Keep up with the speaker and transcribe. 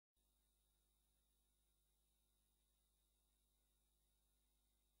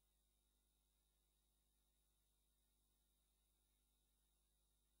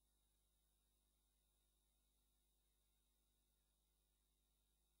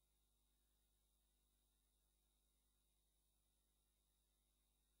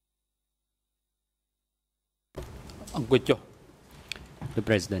The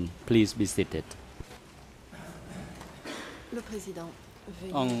President, please be seated. Le Président,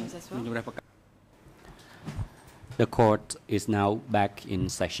 veuillez vous asseoir. The court is now back in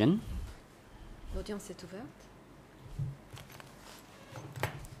session. L'audience est ouverte.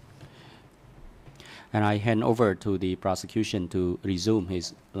 And I hand over to the prosecution to resume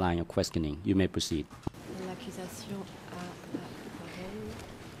his line of questioning. You may proceed. L'accusation a la parole.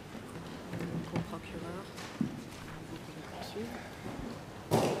 Le co-procureur. Vous pouvez poursuivre.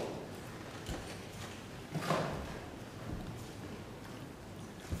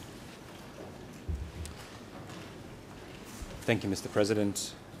 Thank you, Mr.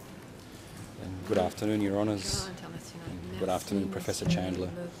 President. And good afternoon, Your Honours. And good afternoon, Professor Chandler.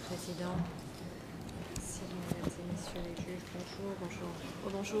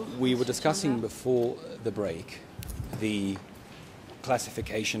 We were discussing before the break the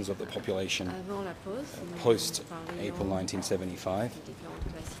classifications of the population post-April 1975.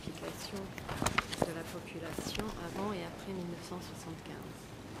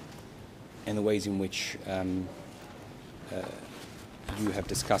 And the ways in which you have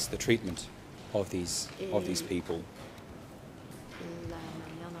discussed the treatment of these people.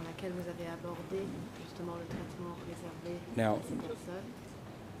 Now,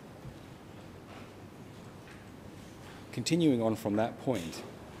 continuing on from that point,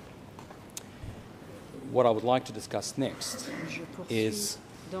 what I would like to discuss next is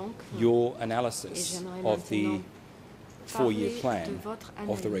your analysis of the four-year plan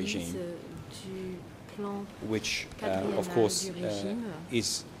of the regime, which, of course,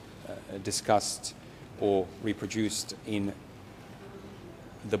 is discussed or reproduced in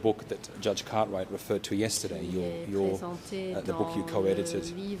the book that Judge Cartwright referred to yesterday, the book you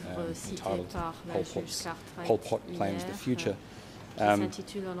co-edited, entitled Pol Pot Plans the Future.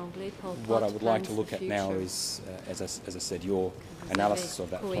 What I would like to look at now is, as I said, your analysis of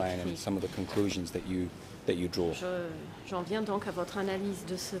that plan and some of the conclusions that you draw. J'en viens donc à votre analyse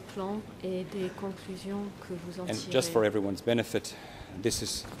de ce plan et des conclusions que vous en tirez. And just for everyone's benefit, this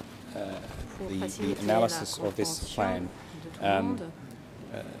is the analysis of this plan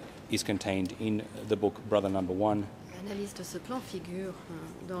is contained in the book Brother Number 1, l'analyse de ce plan figure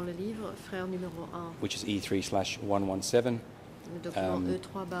dans le livre Frère numéro 1, which is E3/117, le document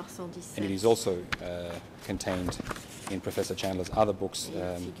E3/117, and it is also contained in Professor Chandler's other books,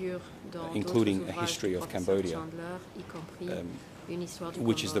 including A History of Cambodia,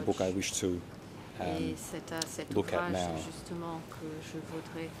 which is the book I wish to look at now.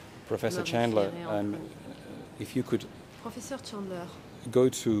 Professor Chandler, if you could go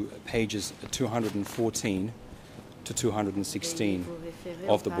to pages 214 to 216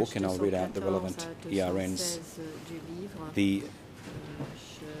 of the book, and I'll read out the relevant ERNs. The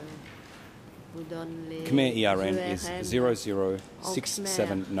Khmer ERN is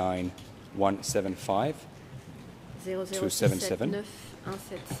 00679-175 277.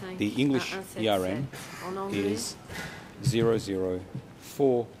 The English ERN is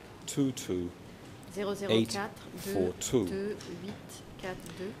 00422-842.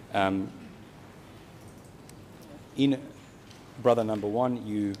 In Brother Number 1,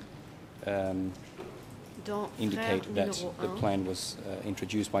 you indicate that the plan was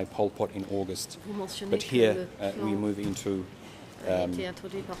introduced by Pol Pot in August, but here we move into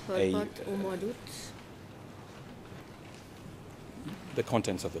the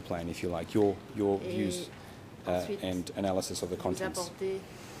contents of the plan, if you like, your views and analysis of the contents.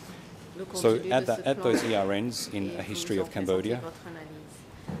 So at those ERNs in A History of Cambodia,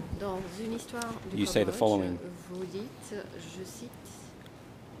 you say the following: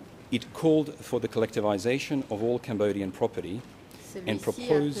 it called for the collectivization of all Cambodian property and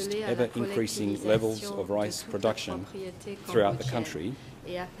proposed ever-increasing levels of rice production throughout the country,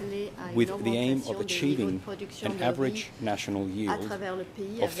 with the aim of achieving an average national yield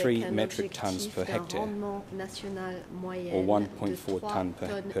of 3 metric tons per hectare, or 1.4 ton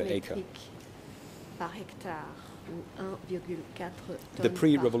per acre. The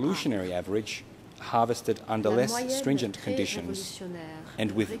pre-revolutionary average, harvested under less stringent conditions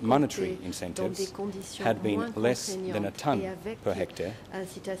and with monetary incentives, had been less than a ton per hectare,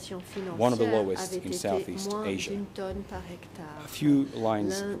 one of the lowest in Southeast Asia. A few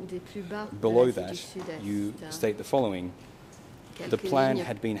lines below that, you state the following: the plan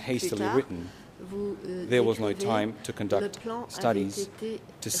had been hastily written there was no time to conduct studies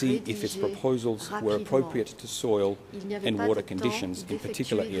to see if its proposals were appropriate to soil and water conditions in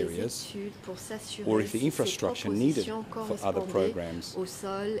particular areas, or if the infrastructure needed for other programs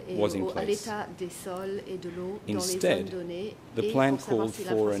was in place. Instead, the plan called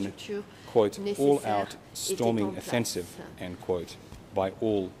for an, quote, all-out storming offensive, end quote, by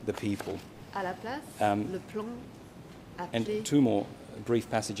all the people. And two more brief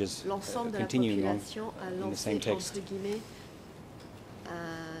passages continuing on in the same text.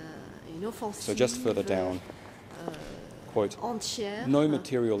 So just further down, quote, no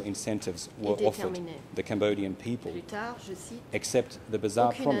material incentives were offered the Cambodian people except the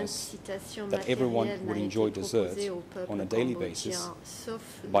bizarre promise that everyone would enjoy dessert on a daily basis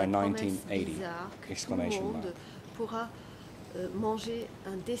by 1980, exclamation mark.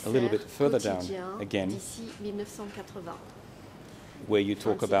 A little bit further down again, where you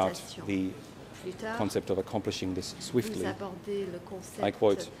talk about the concept of accomplishing this swiftly. I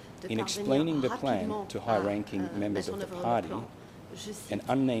quote, in explaining the plan to high-ranking members of the party, an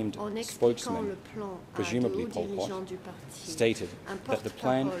unnamed spokesman, presumably Pol Pot, stated that the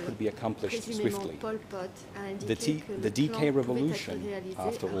plan could be accomplished swiftly. The DK revolution,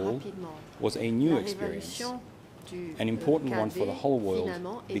 after all, was a new experience, an important one for the whole world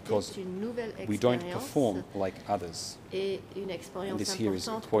because we don't perform like others. And this here is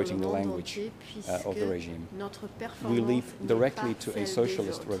quoting the language of the regime. We leap directly to a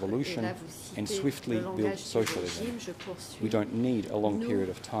socialist revolution and swiftly build socialism. We don't need a long period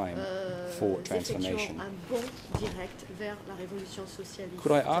of time for transformation.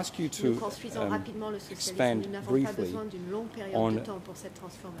 Could I ask you to expand briefly on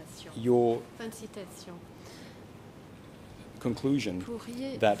your conclusion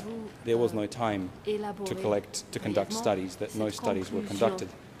that there was no time to conduct studies, that no studies were conducted,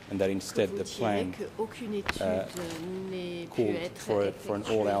 and that instead the plan called for an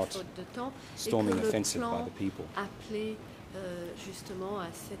all-out storming offensive by the people. Justement à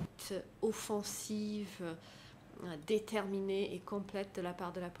cette offensive déterminée et complète de la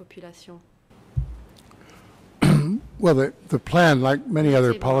part de la population. Well, the plan, like many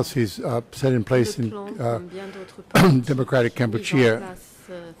other policies set in place in democratic Kampuchea,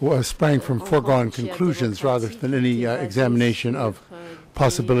 sprang from foregone conclusions rather than any examination of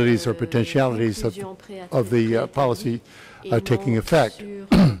possibilities or potentialities of the policy taking effect.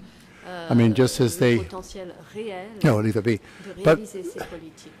 I mean, just as they... No, leave it be. But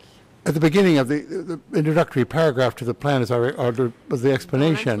at the beginning of the introductory paragraph to the plan, was the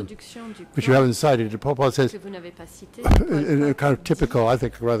explanation, which you haven't cited. Pol Pot says, in a kind of typical, I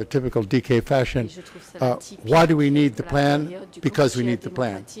think, rather typical DK fashion, why do we need the plan? Because we need the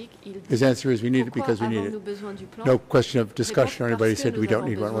plan. His answer is, we need it because we need it. No question of discussion or anybody said we don't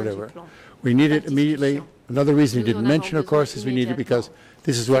need one, whatever. We need it immediately. Another reason he didn't mention, of course, is we need it because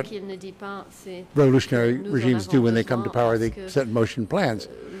this is what revolutionary regimes do when they come to power. They set in motion plans.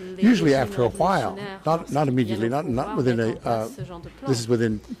 Usually after a while, not immediately, not within a, this is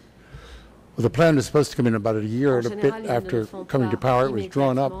within, well, the plan was supposed to come in about a year and a bit after coming to power. It was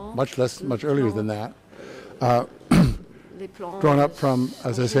drawn up much earlier than that. Drawn up from,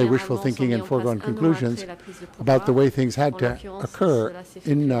 as I say, wishful thinking and foregone conclusions about the way things had to occur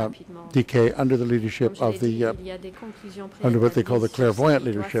in DK under the leadership of the, under what they call the clairvoyant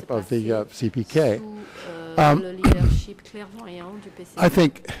leadership of the CPK. I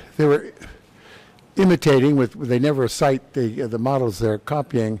think they were imitating, they never cite the models they're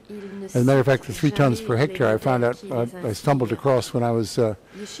copying. As a matter of fact, the 3 tons per hectare I found out, I stumbled across when I was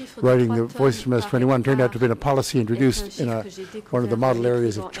writing the Voices from S21, turned out to have been a policy introduced in one of the model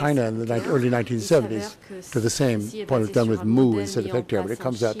areas of China in the early 1970s to the same point. It was done with mu instead of hectare, but it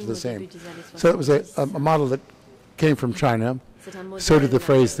comes out to the same. So it was a model that came from China. So did the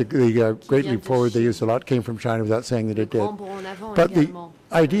phrase, the Great Leap Forward they used a lot, came from China without saying that it did. But the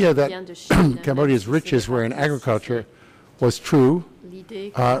idea that Cambodia's riches were in agriculture was true,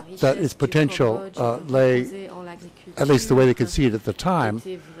 that its potential lay, at least the way they could see it at the time,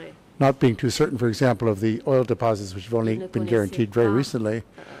 not being too certain, for example, of the oil deposits, which have only been guaranteed very recently,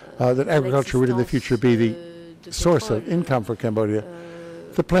 that agriculture would in the future be the source of income for Cambodia.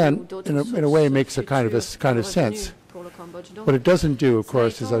 The plan, in a way, makes a kind of sense. What it doesn't do, of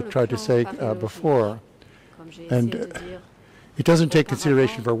course, as I tried to say before, and it doesn't take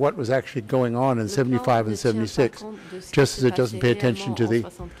consideration for what was actually going on in 75 and 76, just as it doesn't pay attention to the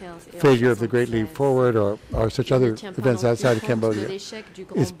failure of the Great Leap Forward or such other events outside of Cambodia.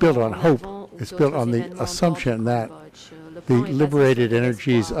 It's built on hope. It's built on the assumption that the liberated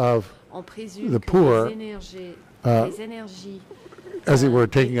energies of the poor as it were,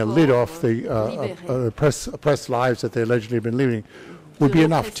 taking a lid off the oppressed lives that they allegedly have been leading, would be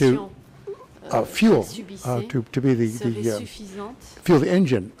enough to fuel, to be fuel the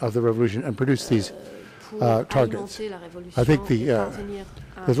engine of the revolution and produce these targets. I think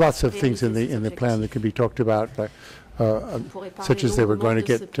there's lots of things in the plan that can be talked about, such as they were going to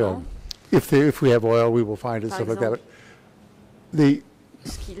get, if we have oil, we will find it, stuff like that. But the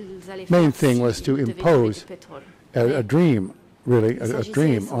main thing was to impose a dream, really, a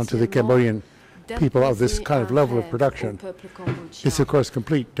dream onto the Cambodian people of this kind of level of production. It's, of course,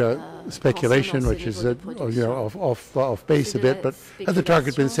 complete speculation, which is off base a bit, but had the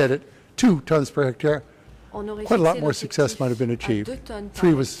target been set at 2 tons per hectare, quite a lot more success might have been achieved.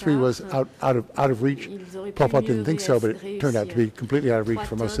 3 was out of reach. Pol Pot didn't think so, but it turned out to be completely out of reach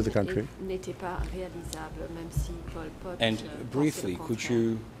for most of the country. And briefly, could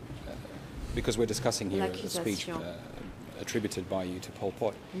you, because we're discussing here a speech attributed by you to Pol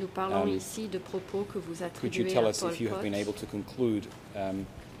Pot, could you tell us if you have been able to conclude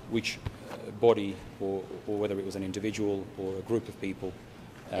which body, or whether it was an individual or a group of people,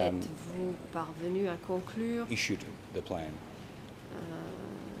 êtes-vous parvenu à conclure issued the plan?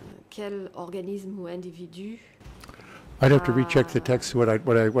 Quel organisme ou individu I'd have to recheck the text, what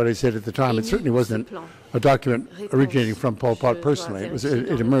I said at the time. It certainly wasn't a document originating from Pol Pot personally.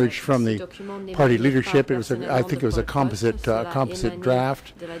 It emerged from the party leadership. I think it was a composite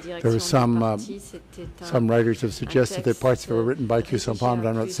draft. There was some writers have suggested that parts of it were written by Khieu Samphan, but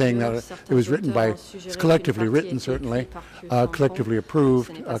I'm not saying that. It was written by, it's collectively written certainly, collectively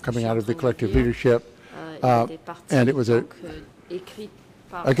approved, coming out of the collective leadership, and it was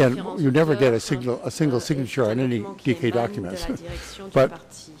again, you never get a single signature on any DK documents,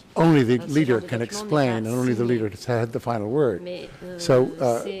 but only the leader can explain, and only the leader has had the final word. So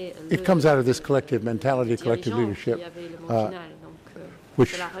it comes out of this collective mentality, collective leadership,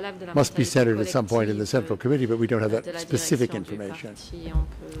 which must be centered at some point in the Central Committee, but we don't have that specific information.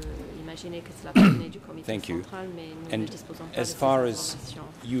 Thank you. And as far as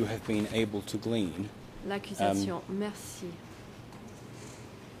you have been able to glean,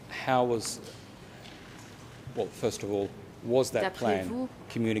 how was, well, first of all, was that plan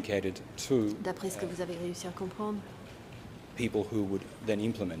communicated to people who would then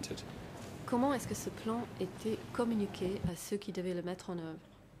implement it? Comment est-ce que ce plan était communiqué à ceux qui devaient le mettre en œuvre?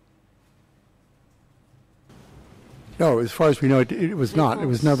 No, as far as we know, it was not. It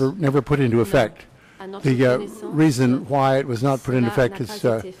was never put into effect. The reason why it was not put into effect is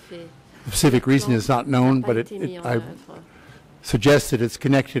the specific reason is not known, but I suggested it's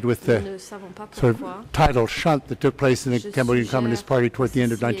connected with the sort of tidal shunt that took place in the Cambodian Communist Party toward the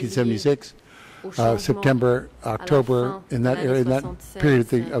end of 1976, September, October, in that area, in that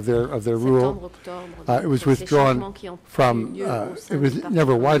period of their rule. It was withdrawn from. It was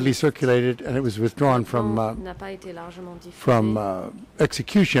never widely circulated, and it was withdrawn from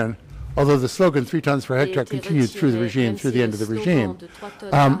execution. Although the slogan 3 tons per hectare continued through the regime, through the end of the regime.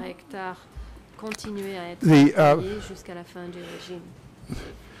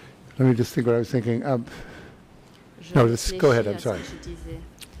 Let me just think what I was thinking. No, go ahead, I'm sorry.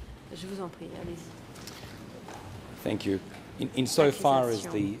 Thank you. Insofar as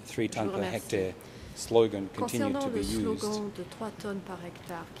the 3 tons per hectare slogan continued to be used,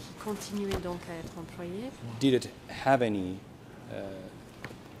 did it have any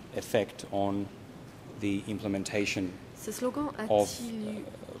effect on the implementation of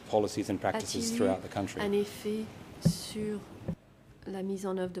policies and practices throughout the country? Un effet sur la mise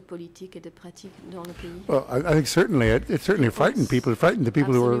en œuvre de politiques et de pratiques dans le pays? Well, I think certainly it certainly frightened people. It frightened the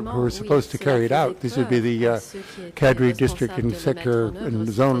people who were supposed to carry it out. These would be the cadre, district, and sector and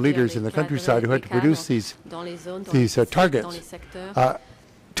zone leaders in the countryside who had to produce these targets.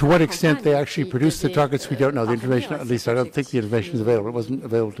 To what extent they actually produced the targets, we don't know. The information, at least I don't think the information is available. It wasn't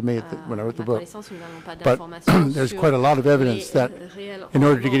available to me when I wrote the book. But there's quite a lot of evidence that in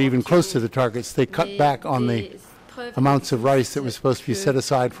order to get even close to the targets, they cut back on the amounts of rice that was supposed to be set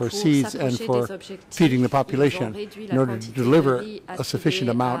aside for seeds and for feeding the population in order to deliver a sufficient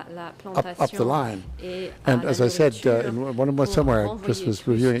amount up the line. And as I said, in one somewhere, I just was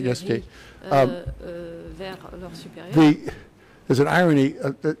reviewing it yesterday, there's an irony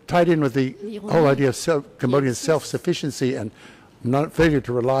tied in with the whole idea of Cambodian self-sufficiency and failure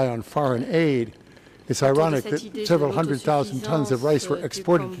to rely on foreign aid. It's ironic that several 100,000 tons of rice were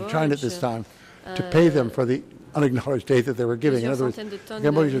exported to China at this time to pay them for the unacknowledged aid that they were giving. In other words,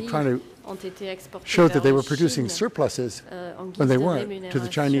 Cambodians were trying to show that they were producing surpluses when they weren't to the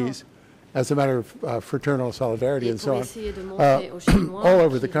Chinese as a matter of fraternal solidarity and so on. All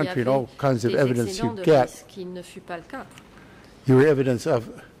over the country and all kinds of evidence you get. you were evidence of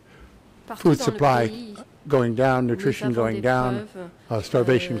Partout food dans le supply pays, going down, nous nutrition avons going des down, preuves,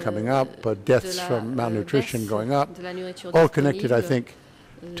 starvation coming up, but deaths de la, from malnutrition baisse going up, de la nourriture all connected, I disponible, think,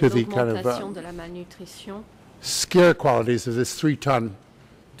 to the kind of l'augmentation de la malnutrition. scare qualities of this 3-ton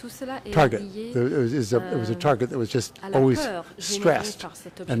Tout cela est target. lié It was a target that was just à la always peur générée stressed par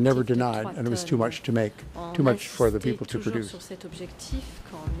cet and never objectif de denied, 3 and it was too tonnes. much to make, On too much for the insistait people to toujours produce. sur cet objectif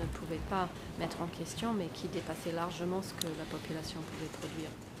qu'on ne pouvait pas mettre en question, mais qui dépassait largement ce que la population pouvait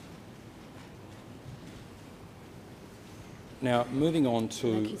produire. Now, moving on to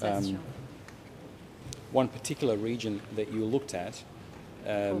L'accusation. one particular region that you looked at,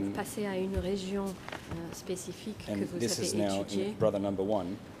 Pour passer à une région spécifique que and vous this is avez now étudiée, in brother number 1.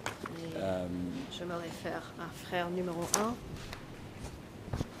 et je me réfère à frère numéro 1,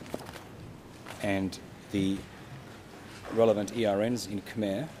 And the relevant ERNs in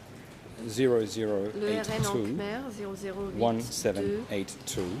Khmer, le RN en 0082 Khmer 0082 1782.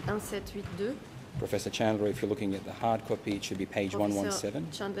 1782. Professor Chandler, if you're looking at the hard copy, it should be page Professeur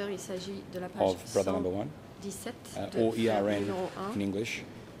 117 Chandler, il s'agit de la page of brother number 1, 117 or de frère ERN numéro 1. in English,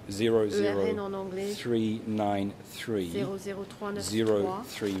 ERN en anglais 00393 00393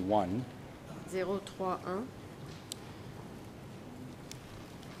 031. 031.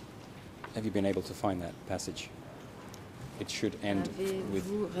 Have you been able to find that passage? It should end with.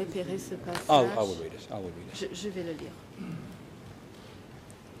 Avez-vous repéré ce passage? I will read it. I will read it. Je vais le lire.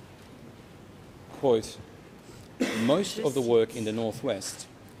 Quote, most of the work in the Northwest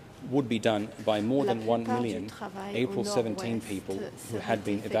would be done by more than 1 million April 17 people who had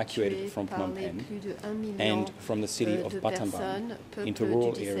been evacuated from Phnom Penh and from the city of Battambang into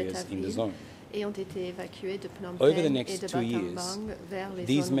rural areas in the zone. Over the next 2 years,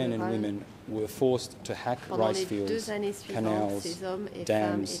 these men and women were forced to hack rice fields, canals,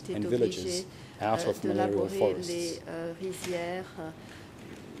 dams and villages out of malarial forests.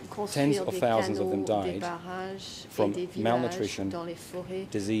 Tens of thousands of them died from malnutrition,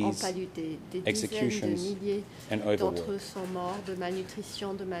 disease, executions, and overwork.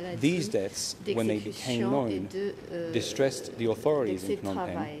 These deaths, when they became known, distressed the authorities in Phnom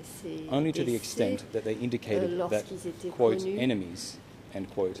Penh only to the extent that they indicated that, quote, enemies, end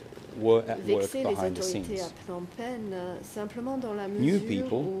quote, were at work behind the scenes. New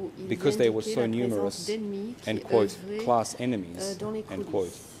people, because they were so numerous and, quote, class enemies, end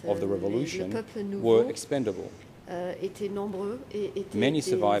quote, of the revolution, were expendable. Many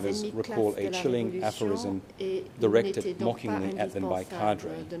survivors recall a chilling aphorism directed mockingly at them by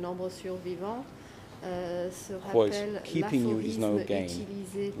Cadre. Quote, keeping you is no gain,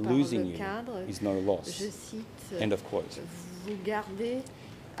 losing you is no loss. End of quote.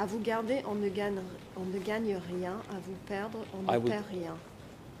 À vous garder, on ne gagne rien. À vous perdre, on ne perd rien.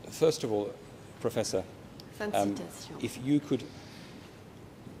 First of all, Professor, if you could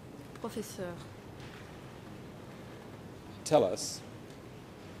Professeur, tell us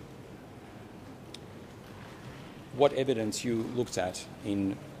what evidence you looked at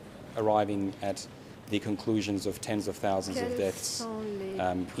in arriving at the conclusions of tens of thousands of deaths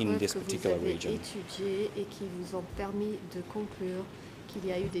in this particular region.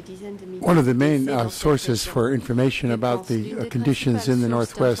 One of the main sources for information about the conditions in the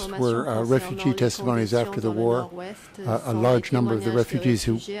Northwest were refugee testimonies after the war. A large number of the refugees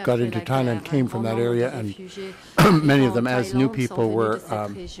who got into Thailand came from that area, and many of them, as new people, were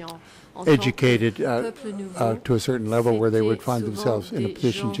educated to a certain level where they would find themselves in a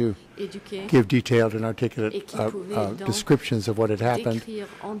position to give detailed and articulate descriptions of what had happened.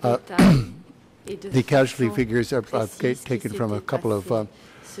 The casualty figures I've taken from a couple of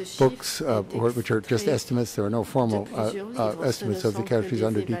books, which are just estimates. There are no formal estimates of the casualties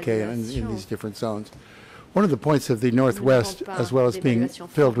under DK in these different zones. One of the points of the Northwest, as well as being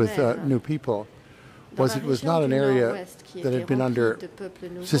filled with new people, was it was not an area that had been under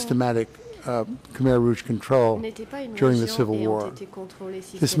systematic Khmer Rouge control during the Civil War.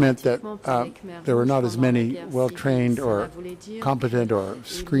 This meant that there were not as many well-trained or competent or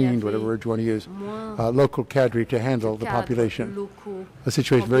screened, whatever word you want to use, local cadre to handle the population. A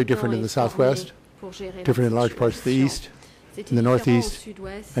situation very different in the Southwest, different in large parts of the East, in the Northeast,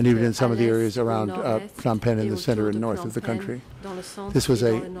 and even in some of the areas around Phnom Penh in the center and north of the country. This was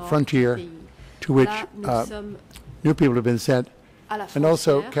a frontier to which new people have been sent, and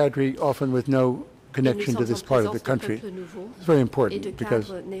also cadre often with no connection to this part of the country. It's very important because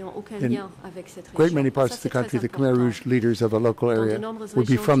in a great many parts of the country, the Khmer Rouge leaders of a local area would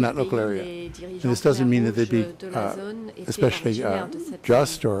be from that local area. And this doesn't mean that they'd be especially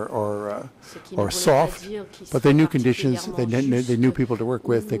just or soft, but they knew conditions, they knew people to work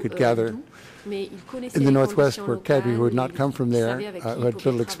with, they could gather. In the Northwest, where cadre who had not come from there, who had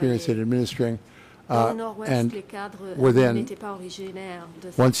little experience in administering, and were then,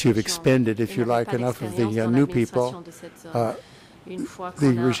 once you've expended, if you like, enough of the new people,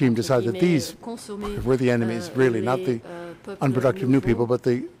 the regime decided that these were the enemies, really, not the unproductive new people, but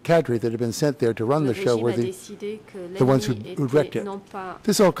the cadre that had been sent there to run the show were the ones who wrecked it.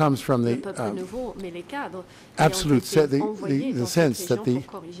 This all comes from the absolute the sense that the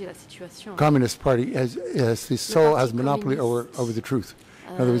Communist Party has monopoly over the truth.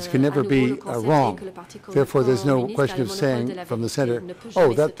 In other words, it can never be wrong. Therefore, there's no question of saying from the center,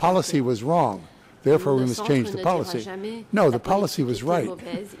 oh, that policy was wrong, therefore we must change the policy. No, the policy was right.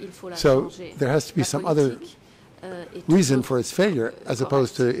 So there has to be some other reason for its failure as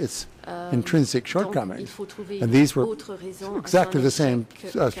opposed to its intrinsic shortcomings. And these were exactly the same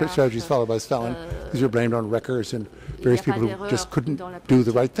strategies followed by Stalin. These were blamed on wreckers and various people who just couldn't do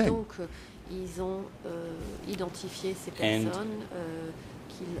the right thing.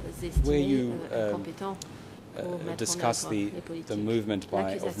 Where you discuss the movement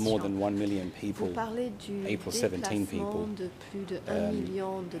of more than 1 million people, April 17 people,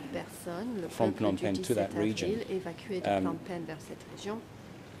 from Phnom Penh to that region,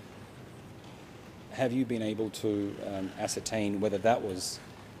 have you been able to ascertain whether that was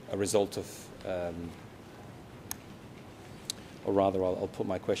a result of, or rather, I'll put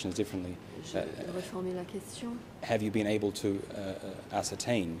my questions differently. Have you been able to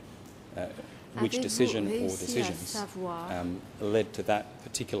ascertain which decision or decisions led to that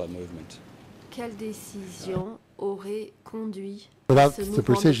particular movement? Without the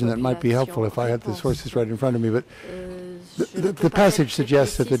precision, that might be helpful if I had the sources right in front of me, but the passage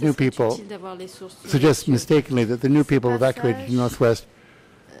suggests that the new people, suggests mistakenly that the new people evacuated to the Northwest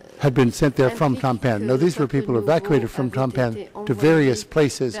had been sent there from Phnom Penh. No, these were people evacuated from Phnom Penh to various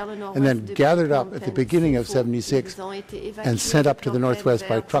places and then gathered up at the beginning of '76 and sent up to the Northwest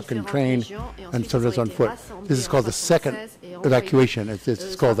by truck and train and sometimes on foot. This is called the second evacuation.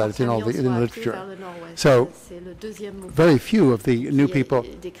 It's called that. It's in all in the literature. So very few of the new people,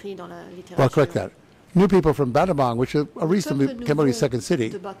 well, correct that. New people from Battambang, which is a reasonably Cambodia's second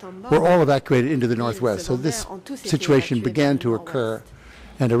city, were all evacuated into the Northwest. So this situation began to occur.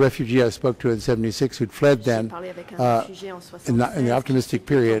 And a refugee I spoke to in '76 who'd fled then in the optimistic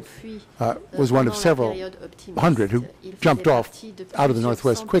period was one of several hundred who jumped off out of the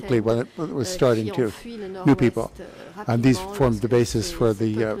Northwest quickly when it was starting to new people. And these formed the basis for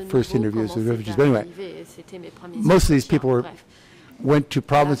the first interviews with refugees. But anyway, most of these people went to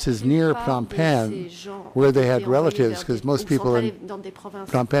provinces near Phnom Penh where they had relatives, because most people in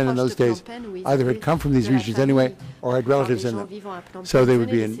Phnom Penh in those days either had come from these regions anyway or had relatives in them. So they would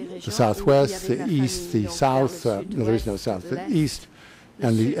be in the Southwest, the East, the South, no, there is no South, the East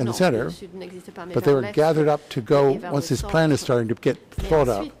and the Center. But they were gathered up to go, once this plan is starting to get thought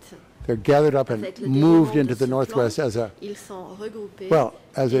of, they're gathered up and moved into the Northwest as a, well,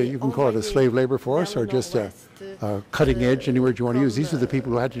 as a, you can call it a slave labor force or just a cutting edge, any word you want to use. These are the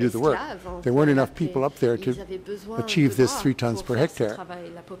people who had to do the work. There weren't enough people up there to achieve this 3 tons per hectare.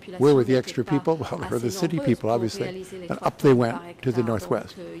 Where were the extra people? Well, there were the city people, obviously. And up they went to the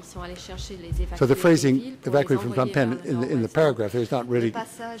Northwest. So the phrasing, evacuated from Phnom Penh, in the paragraph, there's not really,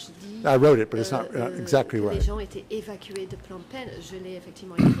 I wrote it, but it's not exactly right.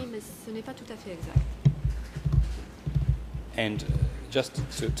 And just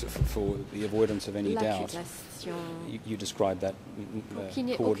for the avoidance of any doubt, you described that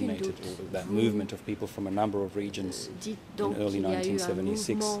coordinated, or that movement of people from a number of regions in early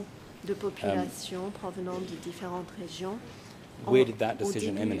 1976. Where did that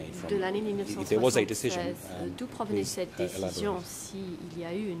decision emanate from? If there was a decision, please elaborate.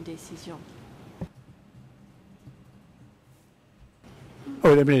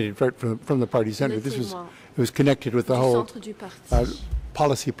 Oh, it emanated right from the party center. This was, it was connected with the whole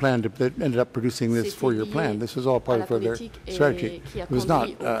policy plan that ended up producing this 4-year plan. This was all part of their strategy. It was not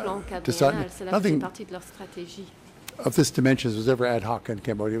nothing of this dimensions was ever ad hoc in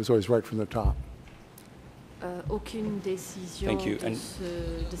Cambodia. It was always right from the top. aucune décision Thank you. de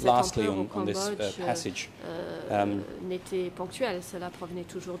cette Lastly, ampleur au on this Cambodge passage, n'était ponctuelle. Cela provenait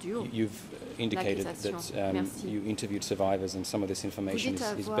toujours du haut. you've indicated that Merci. you interviewed survivors, and some of this Vous information dites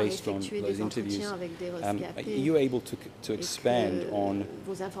is avoir based on effectué those des interviews. entretiens avec des Are rescapés you able to et expand que on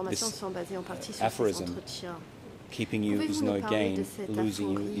vos informations this sont basées en partie sur ces aphorism, entretiens. keeping you is Pouvez-vous no nous parler de gain, cet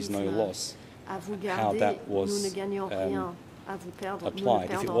losing you is no aphorisme? loss? À vous How garder, that was nous ne gagnons rien. À vous perdre, nous ne applied,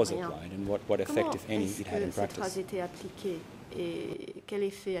 if it perdons was rien. applied, and what effect, Comment if any, est-ce it had in que cette phrase practice? était appliquée et quel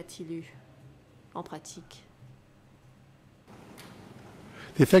effet a-t-il eu en pratique?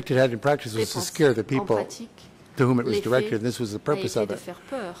 The effect it had in practice was to scare the En people pratique, to whom it was l'effet directed, and this was the a purpose été of de it. faire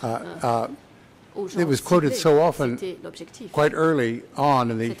peur aux gens It was quoted ciblés. so often, C'était l'objectif. quite early on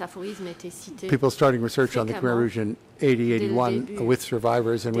in the Cet aphorisme était cité people starting research on the Khmer Rouge in 80, 81 début with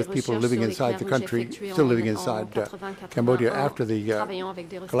survivors and des with people recherches living sur les inside the Khmer Rouges country, effectuées still living en inside 80, Cambodia 81, after the travaillant avec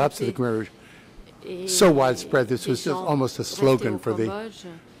des collapse of the rescapés. Khmer Rouge. Et So widespread, this des was just gens almost a restés slogan au for the, Cambodge.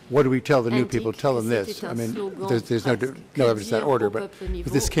 what do we tell the new indique people? Tell them que this. c'était I un mean, slogan there's no presque. no Que evidence in that dire order, au but peuple niveau,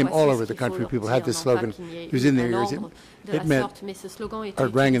 this came voici all ce over the qu'il faut country. leur People dire, had this non slogan. pas qu'il y ait It was in une their ears. ordre de It la meant, sorte, mais ce slogan était or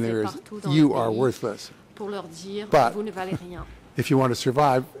it rang in their utilisé ears, partout dans you le are pays worthless. pour leur dire But vous ne valez rien. If you want to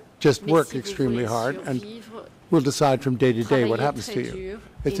survive, just Mais work si vous extremely voulez hard, and survivre, we'll decide from day to day what travaillez happens très to you. dur,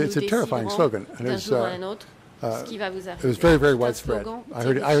 It's et a nous terrifying déciderons slogan, and d'un it jour à was un autre ce qui va vous arriver. very, very C'est un widespread. slogan I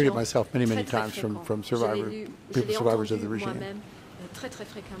heard it terrifiant, myself many, many très, très times from fréquent. survivors, Je l'ai people survivors of the entendu regime. moi-même très très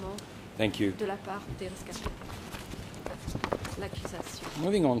fréquemment Thank you. de la part des rescapés. L'accusation.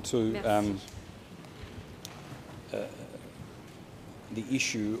 Moving on to Merci. the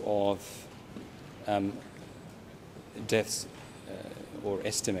issue of deaths or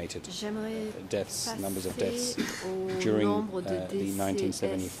estimated J'aimerais deaths, numbers of deaths passer au during nombre de the décès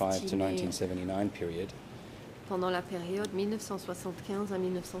 1975 to estimés 1979 period. pendant la période 1975 à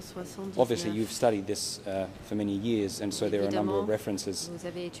 1979. Obviously, you've studied this for many years, and so there are a number of Évidemment, references vous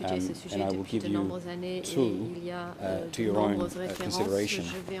avez étudié ce sujet and I will depuis give de you nombreuses années et two il y a to de your own nombreuses références. consideration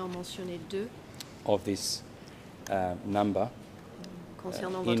Je vais en mentionner deux of this number.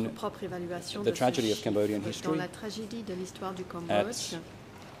 concernant in votre propre évaluation the de ce tragedy of Cambodian chiffre. history, Dans la tragédie de l'histoire du Cambodge,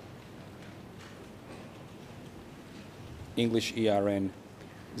 English ERN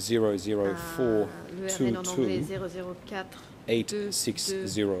le RN en anglais 00422 004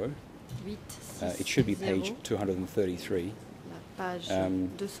 860. 860, It should be page 233. la page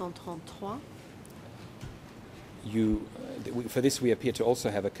 233. For this, we appear to also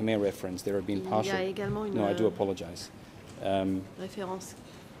have a Khmer reference. There have been Il y partial. a également une No, I do apologize. référence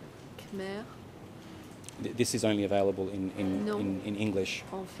khmer. This is only available Non. in English.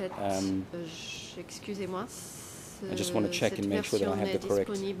 En fait, excusez-moi, I just want to check cette and make sure that I have version the n'est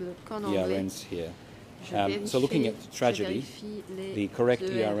correct disponible qu'en anglais. ERNs here. Je So looking vérifie- at tragedy, je vérifie the correct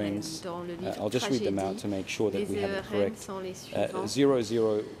les ERNs, dans le livre I'll just read them out Tragédie. to make sure that Les we have it ERN correct. sont les suivants.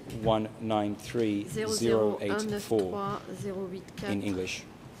 00193 084 00193 in English.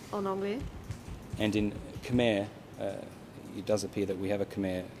 en anglais And in Khmer, it does appear that we have a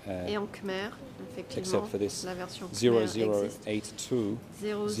Khmer et en khmer, effectivement, except for this la version khmer existe. 0082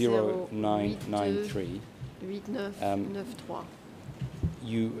 0082 0993. 8993.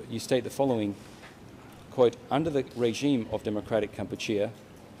 You state the following, quote, under the regime of democratic Kampuchea,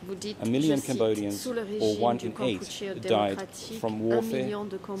 Vous dites, 1 million je cite, Cambodians, sous le or régime 1 du in 8, Kampuchea died démocratique, from 1 warfare, million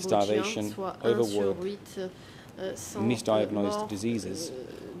de Cambodgiens, starvation, soit 1 sur overwork, 8, sont misdiagnosed morts, diseases,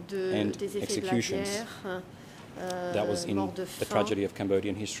 des effets executions. de la guerre, that was in morts de the faim, tragedy of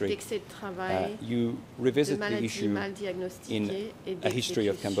Cambodian history. d'excès de travail, You de revisit the maladies issue mal in diagnostiquées et A History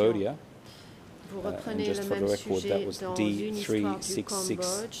of d'exécutions. Cambodia. Vous And reprenez just le for the même record, sujet that was dans une histoire du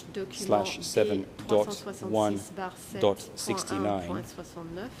Cambodge, document D366.1.369.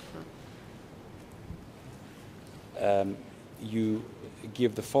 You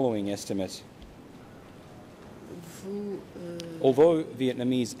give the following estimate. Although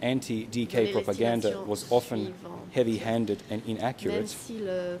Vietnamese anti-DK propaganda was often heavy-handed and inaccurate,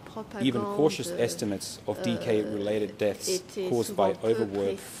 even cautious estimates of DK-related deaths caused by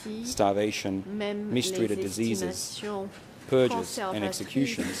overwork, starvation, mistreated diseases, purges and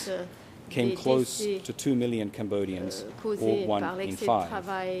executions came close to 2 million Cambodians, or 1 in 5.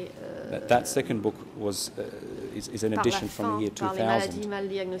 That second book is an edition from the year 2000,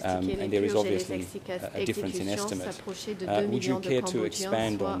 and there is obviously a difference in estimate. Would you care to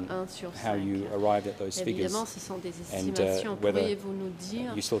expand on how you arrived at those figures, and whether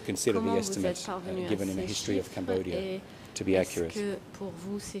you still consider the estimate given in A History of Cambodia to be accurate? Est-ce que pour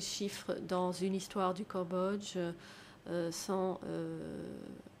vous ces chiffres dans une histoire du Cambodge sont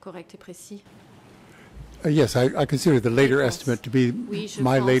corrects et précis? Yes, I consider the later estimate to be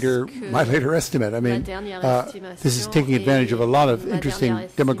my later estimate. I mean, this is taking advantage of a lot of interesting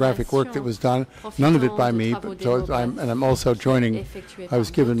demographic work that was done, none of it by me, but so I'm also joining. I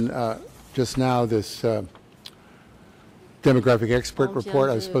was given just now this demographic expert report.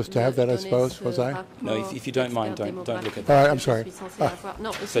 I was supposed to have that, I suppose, was I? No, if you don't mind, don't look at All that. right, I'm sorry.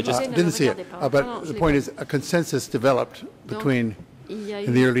 So just Didn't see it. But the point is, a consensus developed between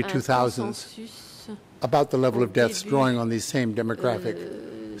in the early 2000s about the level of deaths, drawing on these same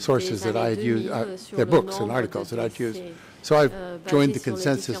demographic sources that I had used, their books and articles that I'd used. So I've joined the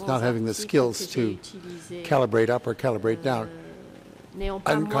consensus, not having the skills to calibrate up or calibrate down.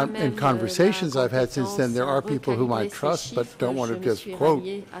 In conversations I've had since then, there are people whom I trust but don't want to just quote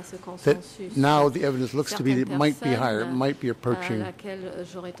that now the evidence looks to be that it might be higher, it might be approaching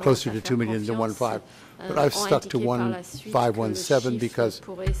closer to 2 million than 1.5. But I've stuck to 1.517 because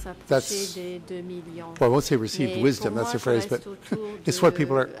that's, well, I won't say received wisdom, that's a phrase, but it's what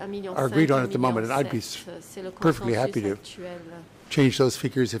people are agreed on at the moment, and I'd be perfectly happy to change those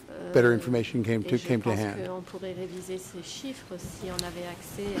figures if better information came to hand.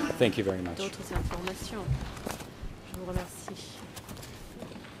 Thank you very much.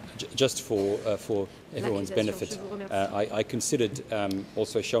 Just for everyone's benefit, I considered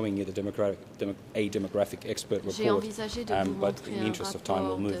also showing you the demographic expert report, but in the interest of time,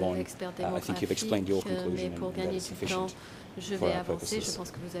 we'll move on. I think you've explained your conclusion, and that is sufficient for our purposes.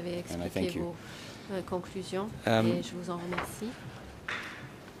 And I thank you.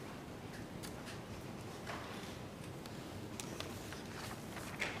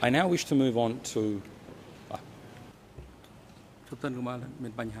 I now wish to move on to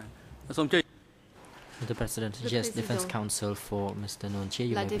Mr. President, just Defense Counsel for Mr. Nunchia.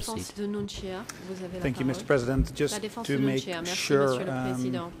 You may proceed. Thank you, Mr. President. Just to make sure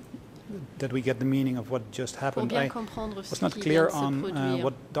that we get the meaning of what just happened, I was not clear on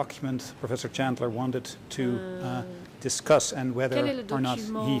what document Professor Chandler wanted to discuss and whether or not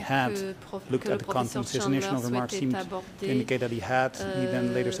he had looked at the contents. His initial remarks seemed to indicate that he had. He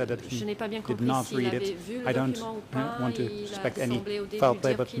then later said that he did not read it. I don't want to suspect any foul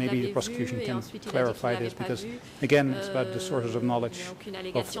play, but maybe the prosecution can clarify this, because again, it's about the sources of knowledge of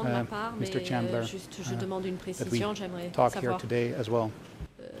Mr. Chandler that we talk here today as well.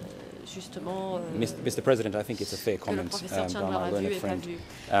 Mr. President, I think it's a fair comment by my learned friend.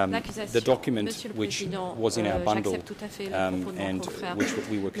 The document which was in our bundle and which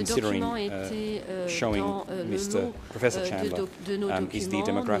we were considering showing Mr. Professor Chandler is the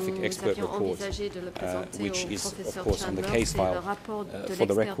demographic expert report, which is, of course, on the case file. For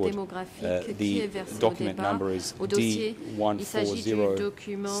the record, the document number is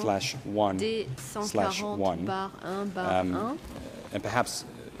D140/1/1, and perhaps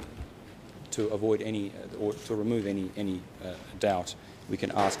to avoid any or to remove any doubt, we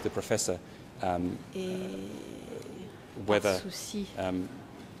can ask the professor whether.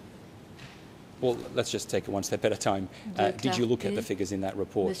 Well, let's just take it one step at a time. Did you look at the figures in that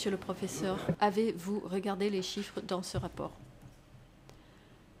report? Monsieur le professeur, avez-vous regardé les chiffres dans ce rapport?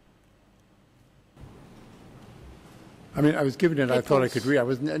 I mean, I was given it. I thought I could read.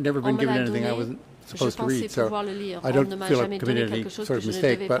 I'd never been given anything I wasn't supposed to read, so I don't feel I've committed any sort of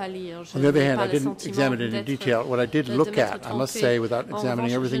mistake. But on the other hand, I didn't examine it in detail. What I did look at, I must say, without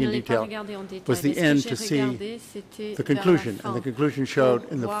examining everything in detail, was the end to see the conclusion. And the conclusion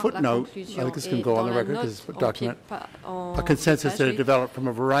showed in the footnote, I think this can go on the record because it's a document, a consensus that had developed from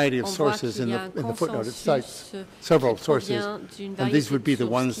a variety of sources. In the footnote, it cites several sources, and these would be the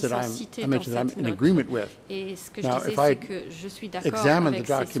ones that I mentioned that I'm in agreement with. Now, if I examined the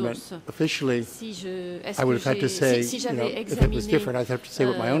document officially, I would have had to say, if it was different, I'd have to say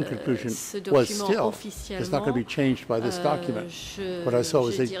what my own conclusion was still. It's not going to be changed by this document. What I saw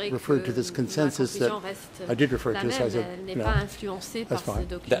was they referred to this consensus that I did refer to this. I said, that's fine.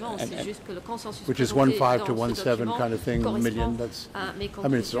 Which is 1.5 to 1.7 kind of thing, million. That's, I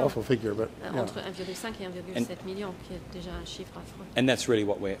mean, it's an awful figure, but and that's really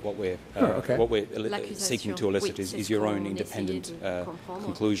what we're seeking to elicit is your own independent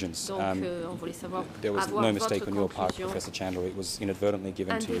conclusions. There was no mistake on your part, Professor Chandler. It was inadvertently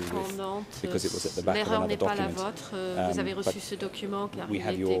given to you because it was at the back of another document. We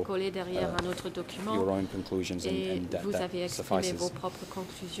have your own conclusions, and that suffices.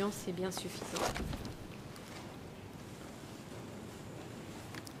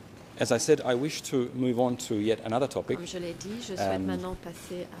 As I said, I wish to move on to yet another topic. Comme je l'ai dit, je souhaite maintenant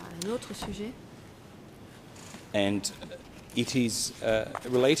passer à un autre sujet. And it is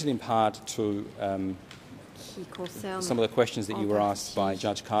related in part to some of the questions that you were asked by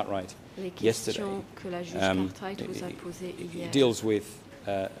Judge Cartwright yesterday deals with,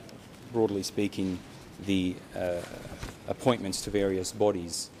 broadly speaking, the appointments to various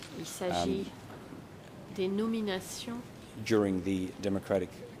bodies des nominations during the democratic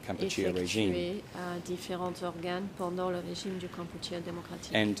Kampuchea regime. À différents organes pendant le régime du Kampuchea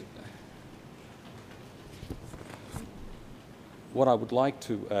démocratique. And what I would like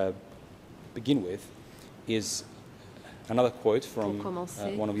to begin with is another quote from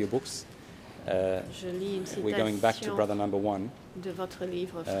one of your books. We're going back to brother number 1. De votre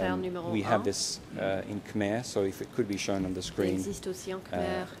livre, frère numéro we have this in Khmer, so if it could be shown on the screen,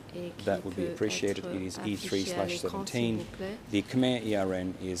 that would be appreciated. It is E3/17. The Khmer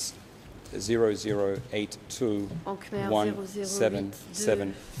ERN is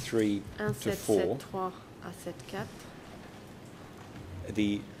 0082177324.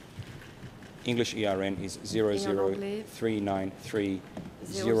 The English ERN is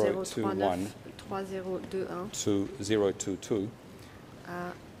 003930212022.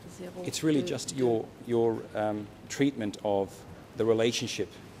 It's really just your treatment of the relationship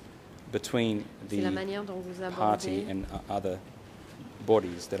between the party and other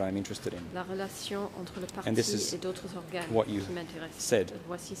bodies that I'm interested in. And this is what you said.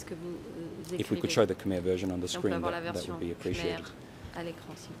 If we could show the Khmer version on the screen, that would be appreciated.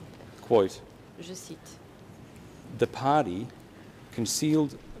 Quote, the party,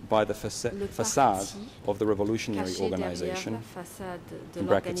 concealed by the facade of the revolutionary organization, in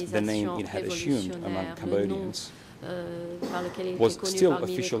brackets, the name it had assumed among Cambodians, was still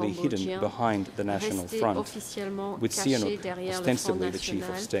officially hidden behind the National Front, with Sihanouk ostensibly the chief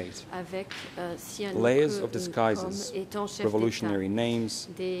of state. Layers of disguises, revolutionary names,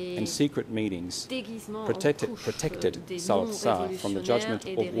 and secret meetings protected Saloth Sar from the judgment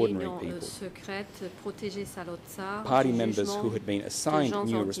of ordinary people. Party members who had been assigned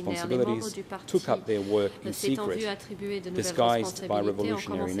new responsibilities took up their work in secret, disguised by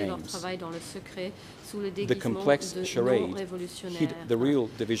revolutionary names. The complex charade hid the real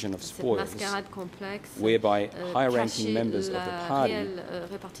division of spoils, whereby high-ranking members of the party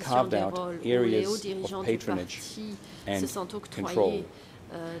carved out areas of patronage and control.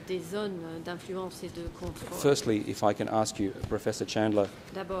 Firstly, if I can ask you, Professor Chandler,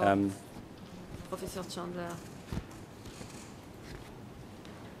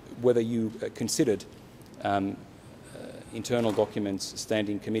 whether you considered internal documents,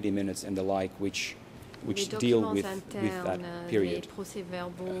 standing committee minutes and the like, which deal with that period.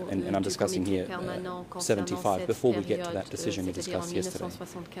 And I'm discussing here 75, before we get to that decision you discussed yesterday.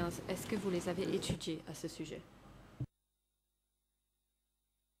 Est-ce que vous les avez étudiés à ce sujet?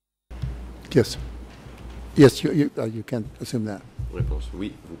 Yes. Yes, you can assume that. Réponse,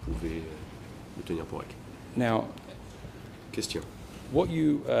 oui, vous pouvez le tenir pour acquis. Now, question. What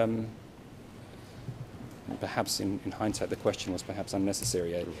you... perhaps in hindsight the question was perhaps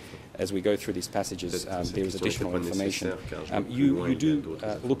unnecessary. As we go through these passages, there is additional information. You do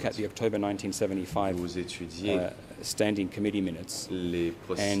look at the October 1975 standing committee minutes,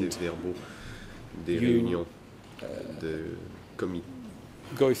 and you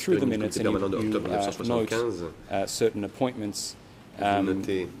go through the minutes and you note certain appointments.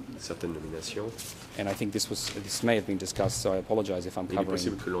 And I think this may have been discussed, so I apologize if I'm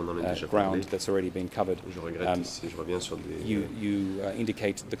covering ground that's already been covered. You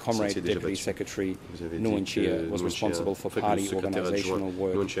indicate the Comrade Deputy Secretary Nguyen Chia was responsible for party organizational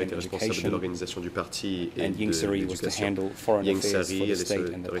work and education, and Ying Sari was to handle foreign affairs for the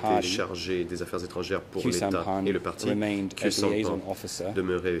state and the party. Khieu Samphan remained as liaison officer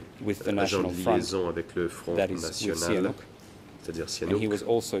with the National Front, that is with Sihanouk, and he was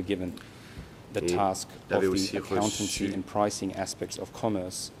also given the task of the accountancy and pricing aspects of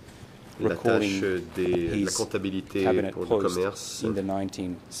commerce, recalling his cabinet post in the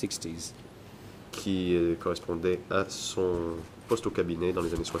 1960s. Qui correspondait à son poste au cabinet dans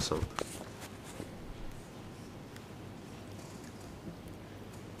les années 60.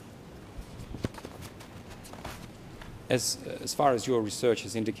 As far as your research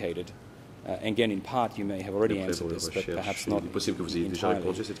has indicated, again, in part, you may have already answered this, but perhaps not entirely.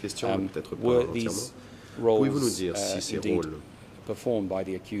 Were these roles indeed performed by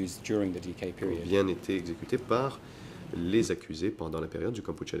the accused during the DK period? Bien été exécutés par les accusés pendant la période du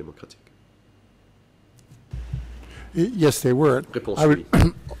Kampuchea démocratique. Yes, they were. I would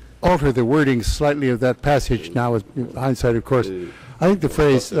alter the wording slightly of that passage now, with hindsight, of course. I think the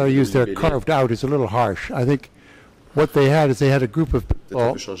phrase used there, carved out, is a little harsh. I think what they had is they had a group of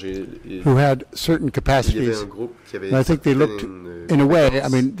people who had certain capacities. And I think they looked, in a way, I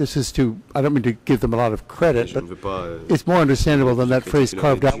mean, this is I don't mean to give them a lot of credit, but it's more understandable than that phrase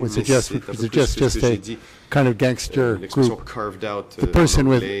carved out would suggest, which would suggest just a kind of gangster group. The person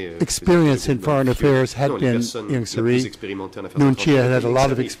with experience in foreign affairs had been Ieng Sary. Nuon Chea had a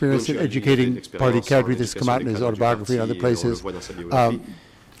lot of experience in educating party cadre. This has come out in his autobiography and other places.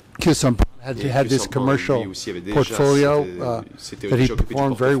 Khieu Samphan had this commercial portfolio that he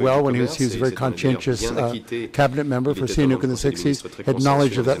performed very well when he was a very conscientious cabinet member for Sihanouk in the 60s, had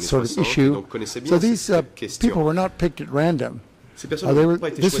knowledge of that sort of issue. So these people were not picked at random.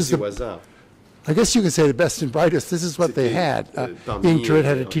 I guess you can say the best and brightest. This is what they had. Ieng Thirith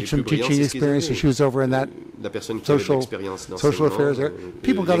had a teaching experience. She was over in that social affairs there.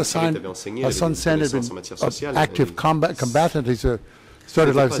 People got assigned. Son Sen had been an active combatant. He's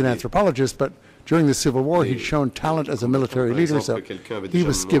started life as an anthropologist, but during the Civil War, he'd shown talent as a military leader. So he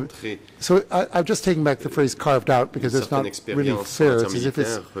was given. So I'm just taking back the phrase "carved out" because it's not really fair. It's as if they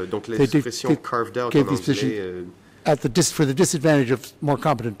gave these positions for the disadvantage of more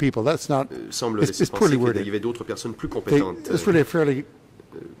competent people. That's not. It's poorly worded. It's really a fairly.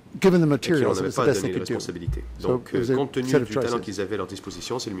 Given the materials, it was the best they could do. So compte tenu du talent qu'ils avaient à leur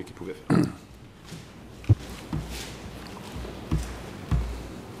disposition, c'est le mieux qu'ils pouvaient faire.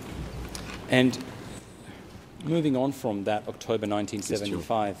 And moving on from that October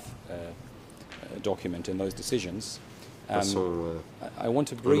 1975 document and those decisions, I want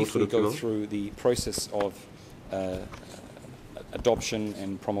to briefly go through the process of adoption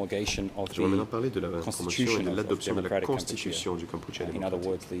and promulgation of the Constitution of Democratic Kampuchea. In other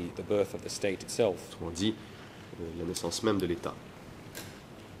words, the birth of the state itself.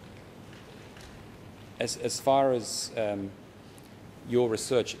 As far as your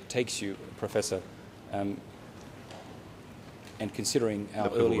research takes you, Professor, and considering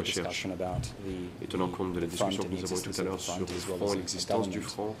our earlier discussion about the front and the existence of the front as well as the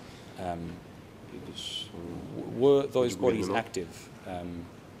government, were those bodies active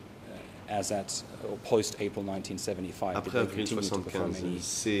as at or post-April 1975? Did they continue to perform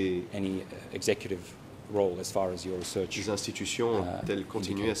any executive role as far as your research? Les institutions ont-elles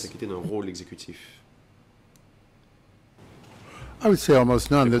continué à s'acquitter d'un rôle exécutif? I would say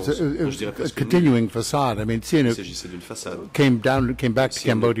almost none. It was a continuing facade. I mean, Sihanouk came back to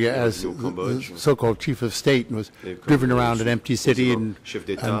Cambodia as the so-called chief of state and was driven around an empty city and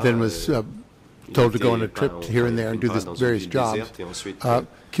then was told to go on a trip here and there and do the various jobs.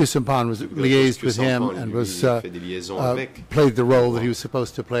 Khieu Samphan was liaised with him and was played the role that he was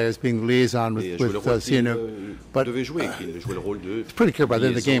supposed to play as being the liaison with Sihanouk. But it's pretty clear by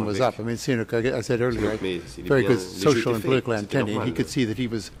then the game was up. I mean, Sihanouk, I said earlier, very good social and political antennae, and he could see that he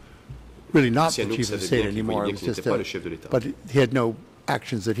was really not the chief of state anymore. It was just but he had no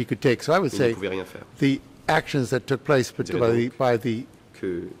actions that he could take. So I would say the actions that took place by the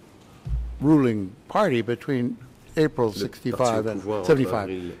ruling party between April 65 and 75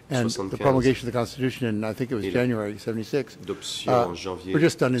 and the promulgation of the Constitution in, I think it was January 76, were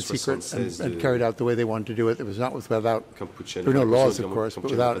just done in secret and carried out the way they wanted to do it. It was not without, there were no laws, of course,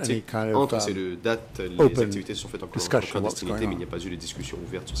 but without any kind of open discussion of what's going on.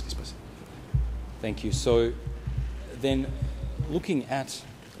 Thank you. So then looking at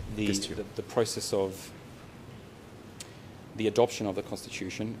the process of the adoption of the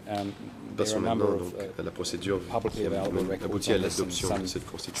Constitution, there are a number of publicly available records on this and some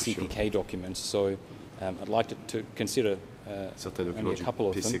CPK documents. So I'd like to consider only a couple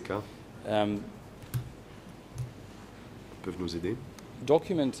of them.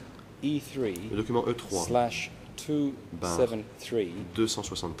 Document E3/273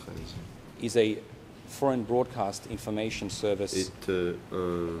 is a Foreign Broadcast Information Service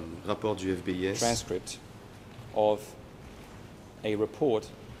rapport du FBIS transcript of a report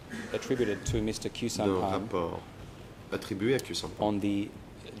attributed to Mr. Khieu Samphan on the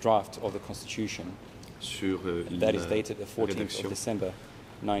draft of the Constitution that is dated the 14th of December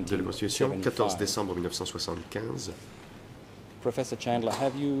 1975. Professor Chandler,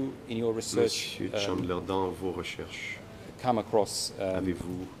 have you, in your research, come across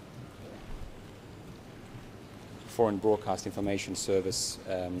Foreign Broadcast Information Service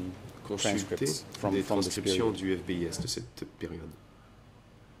transcripts from des this transcriptions period? du FBIS de cette période?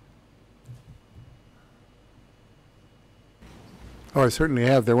 Oh, I certainly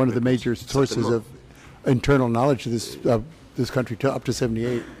have. They're one of the major sources of internal knowledge of this country up to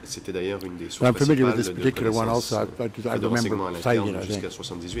 78. C'était d'ailleurs une des sources I'm familiar with principales this de particular one connaissance also. I de renseignement à remember citing it, l'interne I jusqu'à think.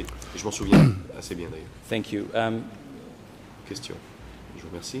 78. Et je m'en souviens assez bien d'ailleurs. Thank you. Question. Je vous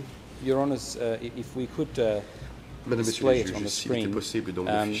remercie. Your Honours, if we could display it on the screen.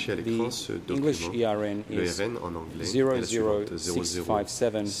 The English ERN is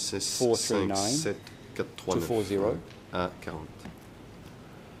 00657439240.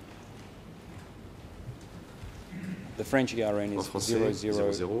 The French ERN is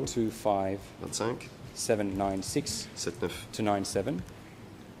 0025796-297,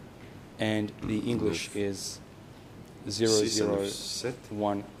 and the English is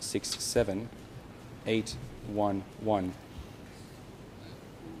 00167-811.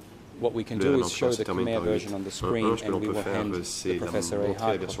 What we can do is show the Khmer version on the screen, and we will hand the professor a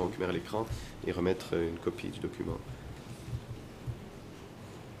hard copy. Et remettre une copie du document.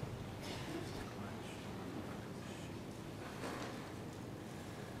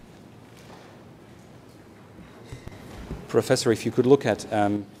 Professor, if you could look at,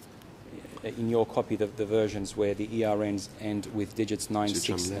 in your copy, the versions where the ERNs end with digits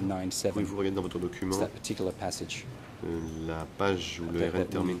 96 and 97. Pouvez-vous regarder dans votre document that particular passage? La page où le RN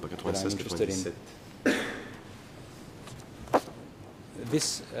termine par 96-97.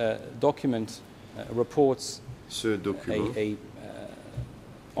 This document reports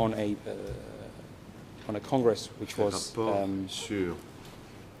on a congress which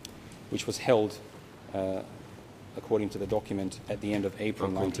was held according to the document at the end of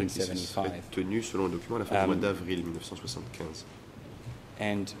April 1975. Tenu selon le document à la fin du mois d'avril 1975.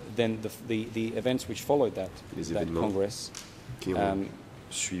 And then the events which followed that congress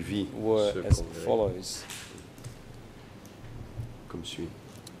were as follows. Comme suit.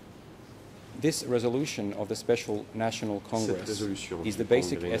 This resolution of the Special National Congress is the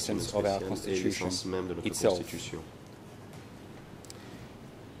basic essence of our Constitution itself.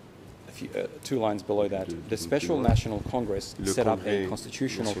 Two lines below that, the Special National Congress set up a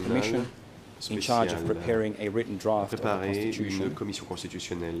constitutional commission in charge of preparing a written draft of the Constitution.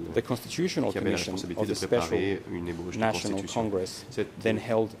 The Constitutional Commission of the Special National Congress then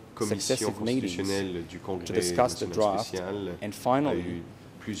held successive meetings to discuss the draft and finally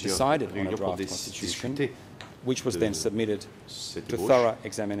decided on a draft Constitution, which was then submitted to thorough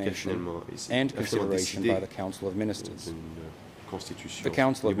examination and consideration by the Council of Ministers. The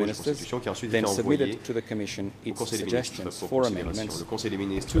Council of Ministers then submitted to the Commission its suggestions for amendments to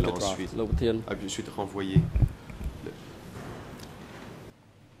the draft.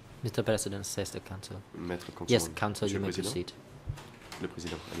 Mr. President, says the Council. Yes, Council, you may proceed. Le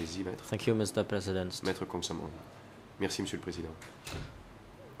Président, allez-y, Maître. Thank you, Mr. President. Maître Komsamon. Merci, Monsieur le Président.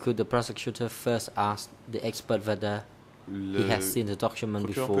 Could the prosecutor first ask the expert whether he has seen the document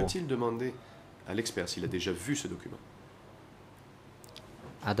before? Peut-il demander à l'expert s'il a déjà vu ce document?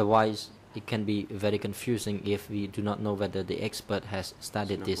 Otherwise, it can be very confusing if we do not know whether the expert has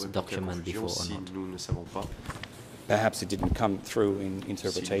studied this document before or not. Perhaps it didn't come through in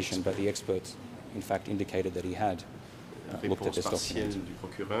interpretation, but the expert, in fact, indicated that he had looked at this document.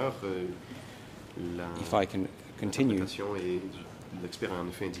 If I can continue. L'expert a en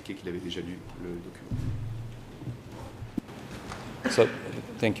effet indiqué qu'il avait déjà lu le document. So,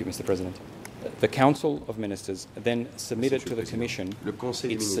 thank you, Mr. President. The Council of Ministers then submitted to the Commission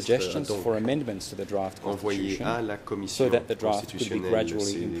its suggestions for amendments to the draft Constitution so that the draft could be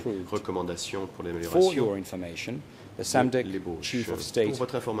gradually improved. For your information, the SAMDEC Chief of State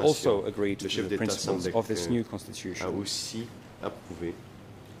also agreed to the principles of this new Constitution.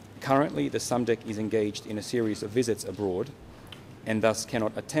 Currently, the SAMDEC is engaged in a series of visits abroad and thus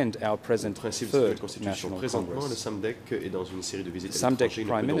cannot attend our present third National Congress. Le SAMDEC est dans une série de visites SAMDEC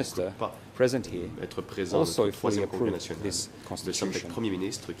Prime Minister, present here, also fully approved this Le SAMDEC Constitution. Premier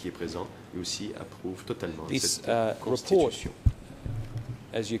ministre qui est présent lui aussi approuve totalement This cette report, Constitution.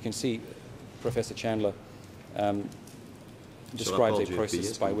 as you can see, Professor Chandler describes a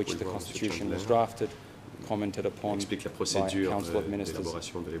process by which the Constitution was drafted, commented upon Explique la by procédure the Council of Ministers,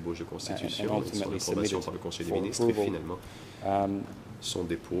 d'élaboration de l'ébauche de Constitution and et son ultimately approbation submitted par le Conseil des for ministres et approval. finalement son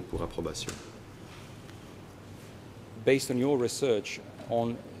dépôt pour approbation. Based on your research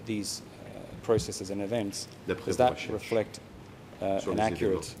on these processes and events, does that reflect an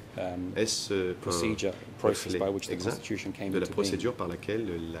accurate procedure, process by which the Constitution came de la into being? procédure par laquelle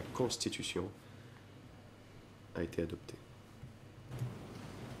la Constitution a été adoptée?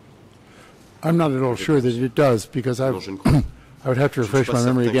 I'm not at all sure that it does, because I would have to refresh my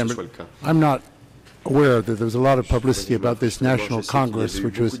memory again, but I'm not aware that there was a lot of publicity about this National Congress,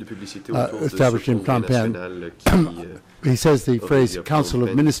 which was established in Phnom Penh. He says the phrase Council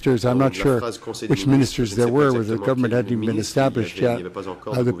of Ministers. I'm not sure which ministers there were, where the government hadn't even been established yet. The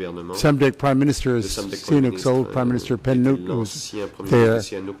SAMDEC Prime Minister, Sihanouk's old Prime Minister Pen Nuot, was there.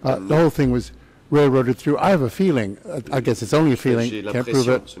 The whole thing was railroaded through. I have a feeling, I guess it's only a feeling, can't prove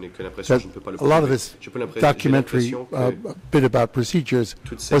it, that a lot of this documentary bit about procedures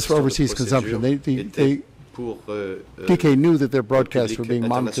was for overseas consumption. DK knew that their broadcasts were being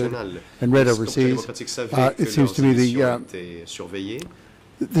monitored and read overseas. It seems to me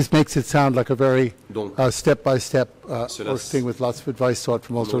this makes it sound like a very step-by-step thing with lots of advice sought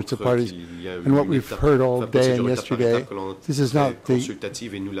from all sorts of parties. And what we've heard all day and yesterday, this is not the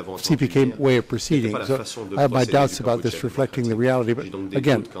CPK way of proceeding. So I have my doubts about this reflecting the reality. But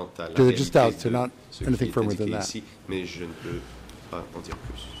again, they're just doubts. They're not anything firmer than that.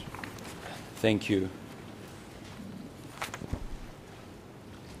 Thank you.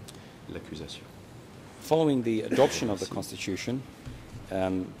 Following the adoption of the Constitution,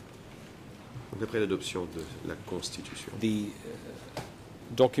 après l'adoption de la Constitution, the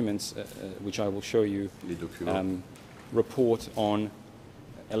documents which I will show you report on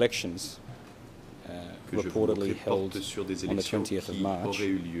elections reportedly held on the 20th of March.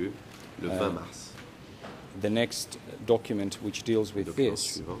 The next document which deals with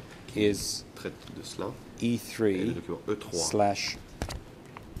this is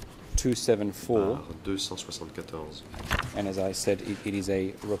E3/274, and as I said, it is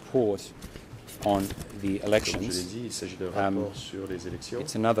a report on the elections. It's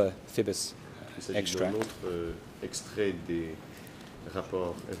another Phoebus extract,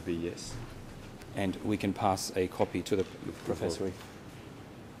 and we can pass a copy to the professor if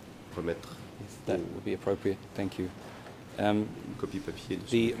that would be appropriate. Thank you.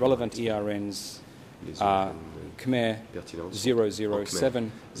 The relevant ERNs are Khmer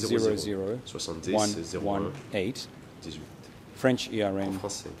 007001118, French ERN,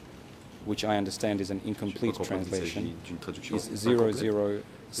 which I understand is an incomplete translation, is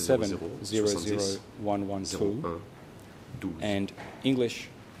 007001112, and English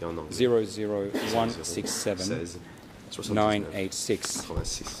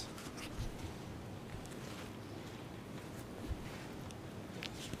 00167-986.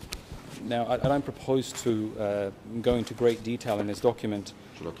 Now, I don't propose to go into great detail in this document,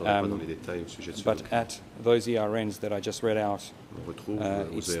 but at those ERNs that I just read out,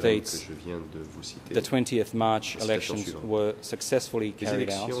 it states the 20th March elections were successfully carried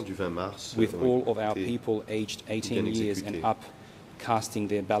out with all of our people aged 18 years and up casting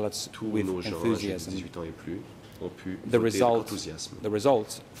their ballots with enthusiasm. The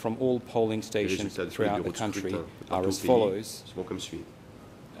results from all polling stations throughout the country are as follows.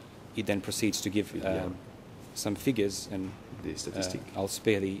 It then proceeds to give some figures, and I'll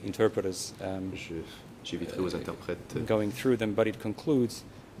spare the interpreters going through them, but it concludes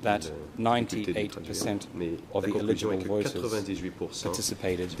that 98% of the eligible voters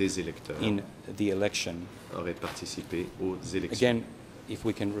participated in the election. Again, if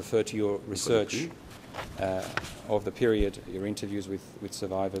we can refer to your research of the period, your interviews with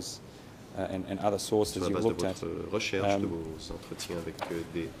survivors and other sources you've looked at,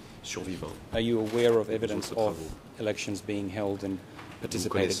 are you aware of evidence of elections being held and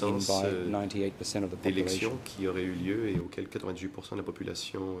participated in by 98% of the population? Qui auraient eu lieu et auxquelles 98% de la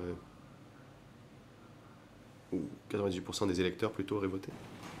population ou 98% des électeurs plutôt auraient voté?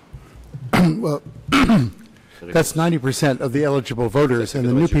 Well, that's 90% of the eligible voters, and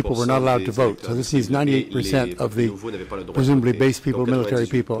the new people were not allowed to vote. So this means 98% of the presumably base people, military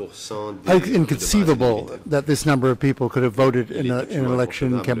people. It's inconceivable that this number of people could have voted in an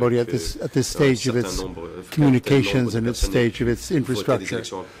election in Cambodia at this stage of its communications and its stage of its infrastructure.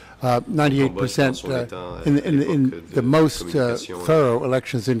 98% in the most thorough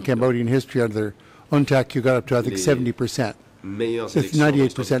elections in Cambodian history under UNTAC, you got up to, I think, 70%. It's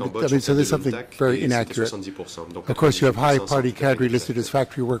 98%. I mean, so there's something very inaccurate. Of course, you have high party cadre listed as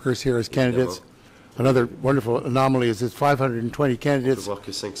factory workers here as candidates. Another wonderful anomaly is it's 520 candidates,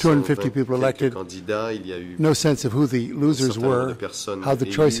 250 people elected, no sense of who the losers were, how the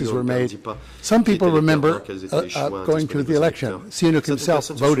choices were made. Some people remember going to the election. Sihanouk himself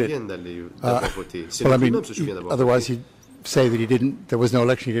voted. Well, I mean, otherwise he'd say that he didn't, there was no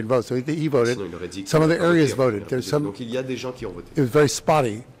election, he didn't vote. So he voted. Some of the areas voted. There's some, it was very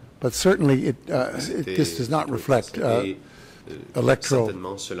spotty, but certainly it this does not reflect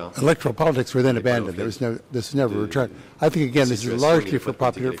electoral politics were then abandoned. There was no, this never returned. I think again this is largely for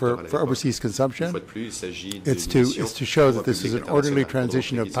overseas consumption. It's to show that this is an orderly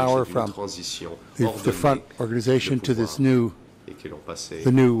transition of power from the front organization to this new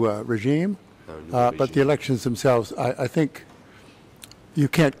regime. But the elections themselves, I think you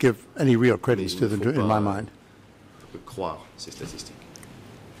can't give any real credence to them in my mind.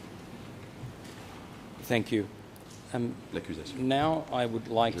 Thank you. l'accusation. Now I would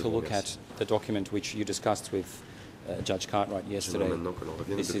like to look at the document which you discussed with Judge Cartwright yesterday.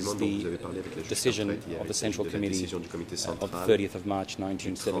 This is the decision of the Central Committee of the 30th of March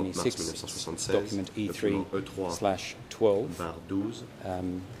 1976, document E3/12.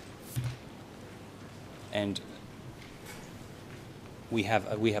 And we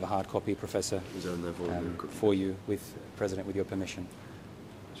have a hard copy, Professor, for you, President, with your permission.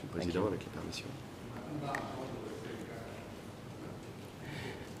 Monsieur le Président, avec la permission.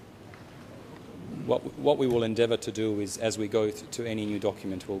 What we will endeavour to do is, as we go to any new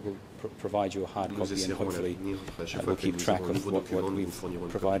document, we'll provide you a hard copy, and hopefully we'll keep track of what we've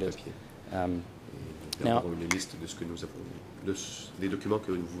provided. Now,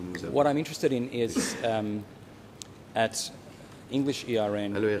 what I'm interested in is at English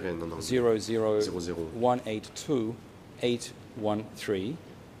ERN 00182-813.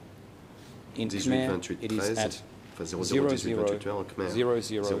 In Khmer, it is at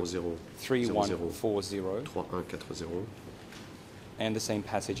 003140, and the same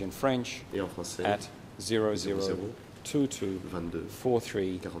passage in French at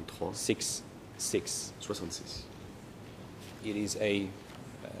 00224366. It is a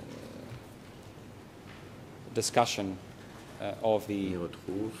discussion of the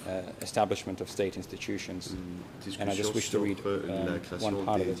establishment of state institutions, and I just wish to read one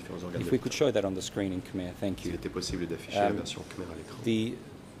part of it. If we could show that on the screen in Khmer, thank you.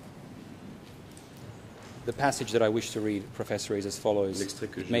 The passage that I wish to read, Professor, is as follows.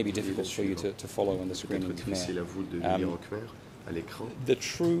 It may be difficult for you to follow on the screen in Khmer. The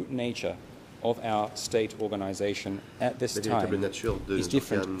true nature of our state organization at this time is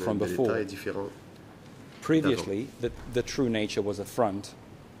different from before. Previously, the true nature was a front,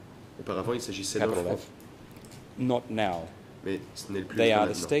 capital F, not now. They are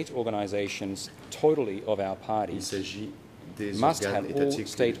the state organizations totally of our party. Must have all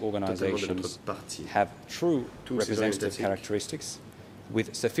state organizations have true representative characteristics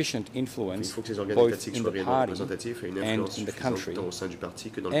with sufficient influence both in the party and in the country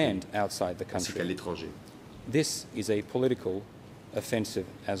and outside the country. This is a political offensive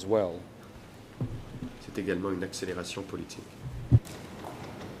as well. C'est également une accélération politique.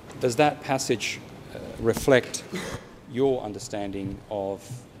 Does that passage reflect your understanding of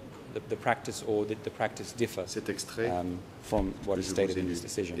the practice, or did the practice differ from what is stated in this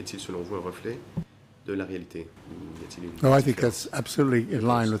decision? Est-il selon vous un reflet de la réalité? No, I think that's absolutely in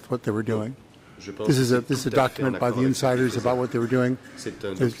line with what they were doing. This is a document by the insiders about what they were doing.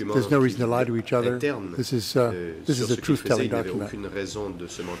 There's no reason to lie to each other. This is a truth-telling document. Aucune raison de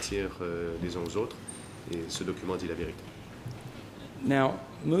se mentir les uns aux autres, et ce document dit la vérité. Now,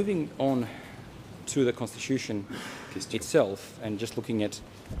 moving on to the Constitution itself, and just looking at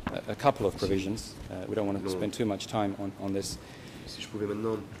a couple of provisions, we don't want to spend too much time on this. Si je pouvais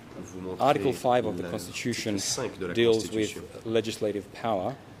maintenant vous montrer Article 5 of the Constitution deals with legislative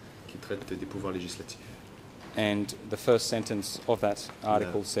power, qui traite des pouvoirs législatifs. And the first sentence of that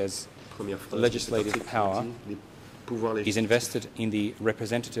article says, legislative power is invested in the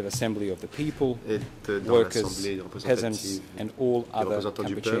representative assembly of the people, workers, peasants, and all other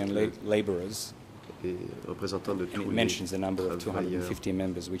Kampuchean laborers. And it mentions the number of 250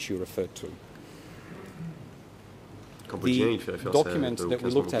 members which you referred to. The document that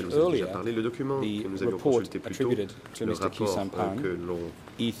we looked at earlier, the report attributed to Mr. Khieu Samphan,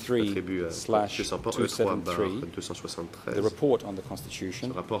 E3/273, the report on the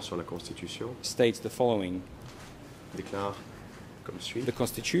Constitution, states the following. The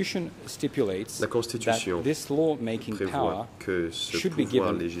Constitution stipulates that this law-making power should be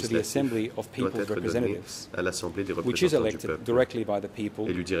given to the Assembly of People's Representatives, which is elected directly by the people,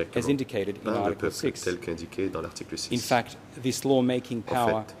 as indicated in Article 6. In fact, this law-making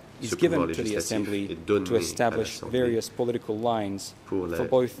power is given to the Assembly to establish various political lines for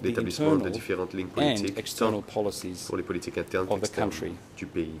both the internal and external policies of the country.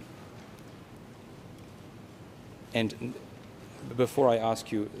 And before I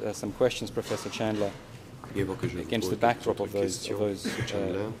ask you some questions, Professor Chandler, against the backdrop of those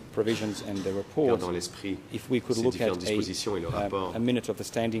provisions and the report, if we could look at a minute of the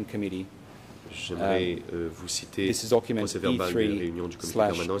Standing Committee. This is document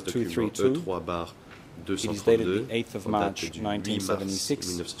E3/232. It is dated the 8th of March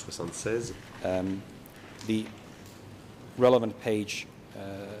 1976. The relevant page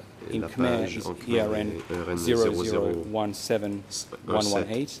in Khmer is ERN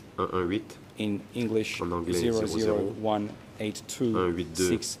 0017118. In English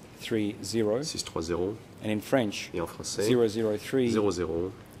 00182-630. And in French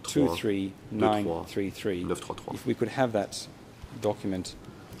 003-24366. 23933. If we could have that document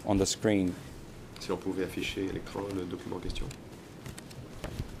on the screen. Si on pouvait afficher à l'écran le document en question.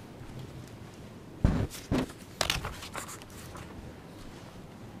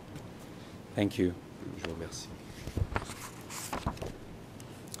 Thank you. Je vous remercie.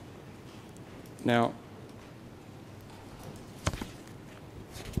 Now,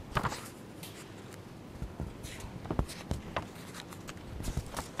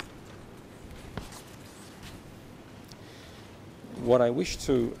 what I wish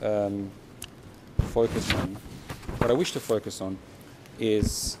to focus on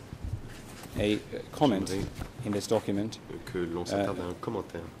is a comment in this document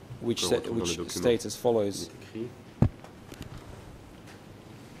which states as follows.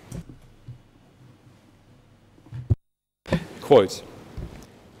 Quote,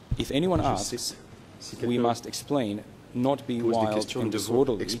 if anyone asks, we must explain, not be wild and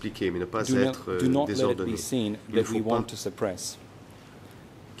disorderly, do not let it be seen that we want to suppress.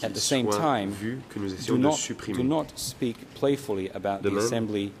 At the same time, do not speak playfully about the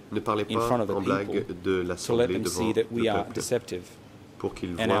assembly in front of the people to let them see that we are deceptive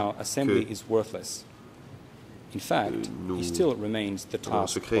and our assembly is worthless. In fact, he still remains the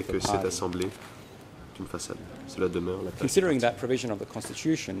task of the party. Considering that provision of the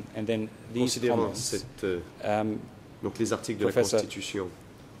Constitution and then these comments, Professor,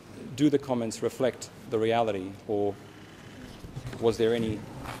 do the comments reflect the reality, or was there any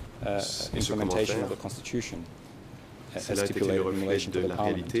implementation of the Constitution as stipulated in relation to the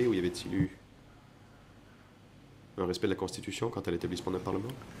Parliament? Ou y avait-il eu un respect de la Constitution quant à l'établissement d'un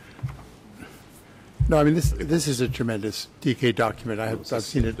Parlement? No, I mean, this is a tremendous DK document. I've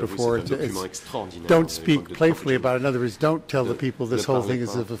seen it before. Don't speak playfully about it. In other words, don't tell the people this whole thing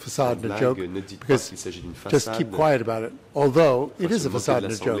is a facade and a joke, because just keep quiet about it. Although it is a facade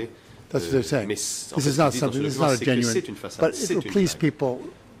and a joke. That's what they're saying. This is not something, this is not a genuine, but it will please people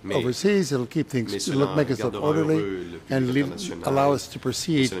overseas, it'll keep things, it'll make us look orderly, and allow us to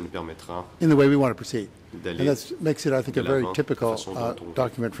proceed in the way we want to proceed. And that makes it, I think, a very typical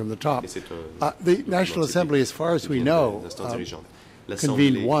document from the top. The National Assembly, as far as we know,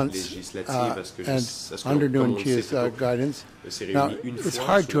 convened once, and under Nguyen Chia's guidance. Now, it's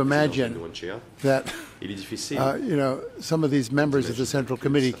hard to imagine that, some of these members of the Central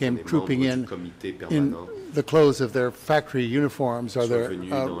Committee came trooping in the clothes of their factory uniforms or their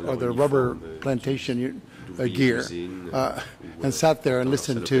rubber plantation gear, and sat there and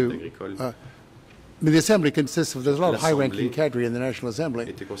listened to. I mean, the Assembly consists of, there's a lot of high-ranking cadre in the National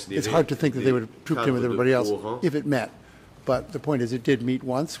Assembly. It's hard to think that they would have trooped in with everybody else if it met. But the point is, it did meet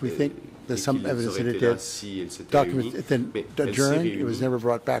once. We think there's some evidence that it did. Document, it then adjourned. It was never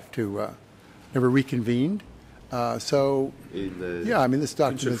brought back to, never reconvened. So, yeah, I mean, this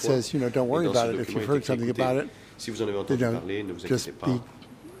document says, don't worry about it. If you've heard something about it, just be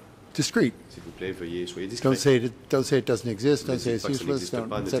discreet. Don't say it doesn't exist. Don't say it's useless,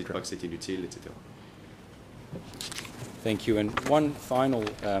 etc. Thank you. And one final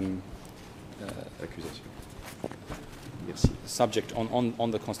subject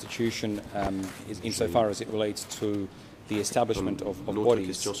on the Constitution, insofar as it relates to the establishment of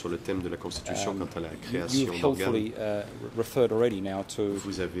bodies. You've helpfully referred already now to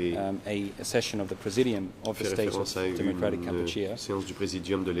a session of the Presidium of the State of Democratic Kampuchea.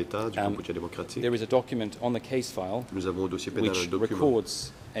 There is a document on the case file which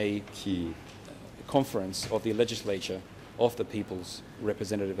records a conference of the legislature of the People's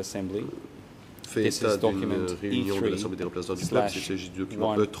Representative Assembly. This is document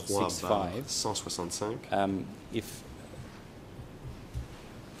E3/165.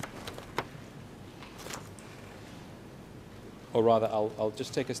 Or rather, I'll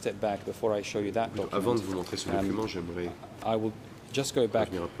just take a step back before I show you that document. I will just go back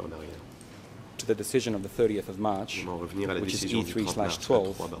to the decision of the 30th of March, which is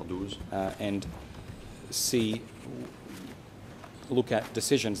E3/12, and look at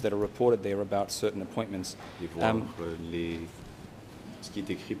decisions that are reported there about certain appointments. So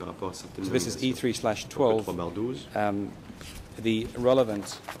this is E3/12. The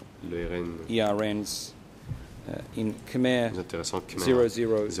relevant ERNs in Khmer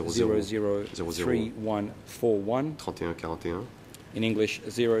 00003141, in English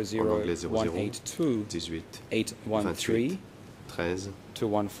 00182-813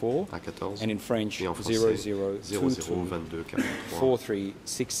 214, and in French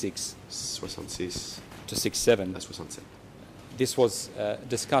 0022-4366-67. This was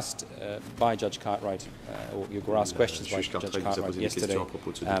discussed by Judge Cartwright, or you were asked questions by Judge Cartwright yesterday.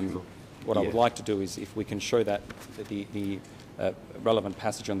 What I would like to do is, if we can show that the relevant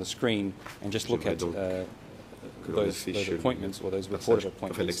passage on the screen and just look at those appointments or those reported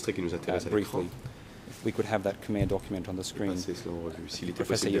appointments briefly. If we could have that Khmer document on the screen.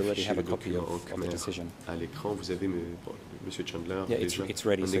 Professor, you already have a copy of the decision. Yeah, it's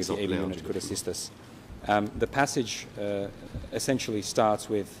ready, so the AV unit could assist us. The passage essentially starts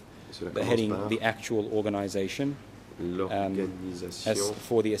with the heading, the actual organization. As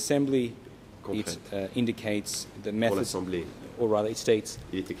for the Assembly, it indicates the methods, or rather it states,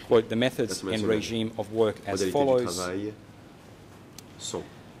 quote, the methods and regime of work as follows.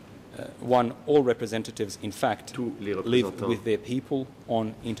 One, all representatives, in fact, live with their people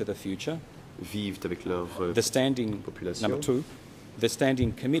on into the future. The standing, number two, the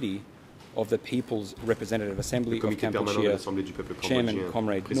Standing Committee of the People's Representative Assembly of Kampuchea, Chairman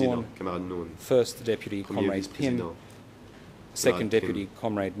Comrade Noon, First Deputy Comrade Pim, Second Deputy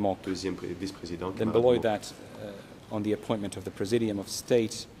Comrade Mok. Then below that, on the appointment of the Presidium of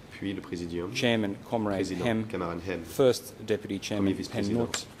State, Chairman Comrade Hem, First Deputy Chairman Pen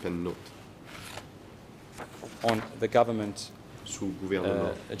Nut. On the government,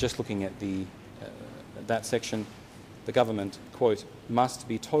 just looking at the that section, the government, quote, must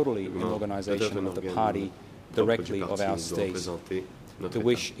be totally an organization of the party directly of our state. The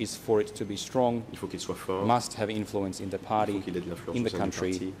wish is for it to be strong, must have influence in the party, in the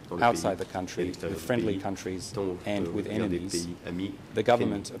country, outside the country, with friendly countries and with enemies. The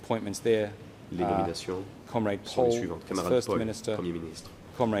government appointments there are Comrade Pol as First Minister,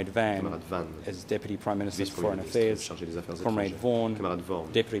 Comrade Van as Deputy Prime Minister for Foreign Affairs, Comrade Vaughan,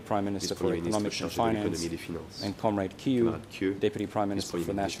 Deputy Prime Minister for Economics and Finance, and Comrade Kiu, Deputy Prime Minister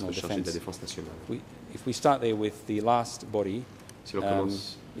for National Defence. If we start there with the last body,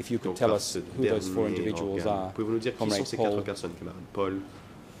 if you could tell us who those four individuals are, Comrade Pol.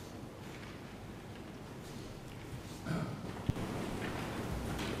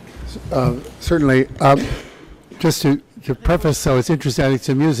 Certainly. Just to preface, so it's interesting, I think it's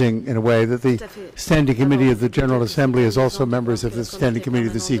amusing in a way that the Standing Committee of the General Assembly is also members of the Standing Committee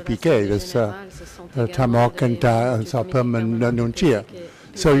of the CPK, this Tamok and Salpum and Nunchia.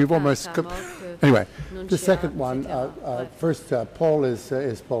 So you've almost, anyway, the second one, first Pol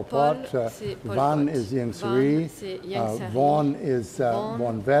is Pol Pot, Van is Ieng Sary, Vaughan is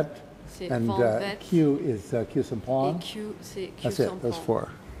Vaughan Vet, and Q is Khieu Samphan. That's it, those four.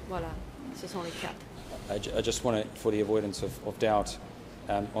 Voilà, ce sont les quatre. I just want to, for the avoidance of doubt,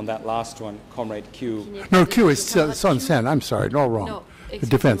 on that last one, Comrade Q. No, Q is Son Sen. I'm sorry, no wrong. No, the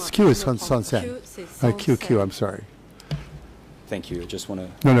defense. Q is Son Sen. Q. I'm sorry. Thank you. I just want to.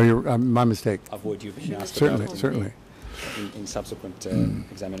 No, you're my mistake. Avoid you being asked certainly, about certainly. In subsequent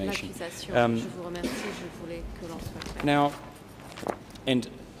examination. Now, and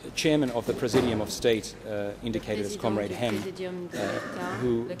Chairman of the Presidium of State indicated as Comrade Hem.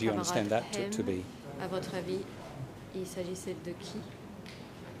 Who do you understand that to be? À votre avis, il s'agissait de qui?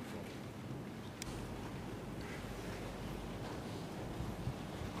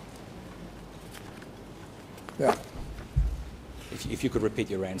 Yeah. If you could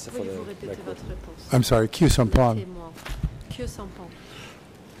repeat your answer for the record. I'm sorry, Khieu Samphan.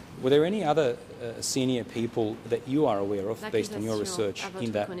 Were there any other senior people that you are aware of, based on your research,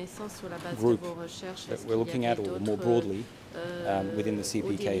 in that group that we're looking at, or more broadly, within the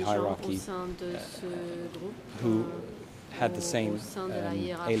CPK hierarchy, who had the same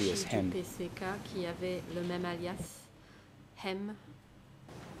alias, Hem?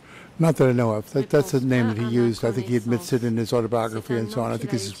 Not that I know of. That's the name that he used. I think he admits it in his autobiography and so on. I think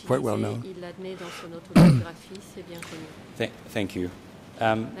this is quite well known. Thank you.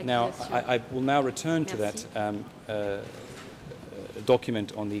 Now, I will now return to that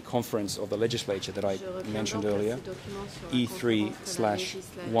document on the conference of the legislature that I mentioned earlier,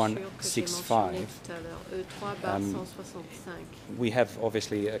 E3/165. We have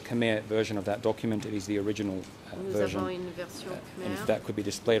obviously a Khmer version of that document. It is the original version. And if that could be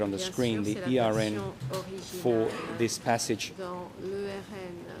displayed on the screen, the ERN for this passage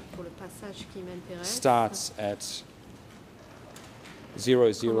starts at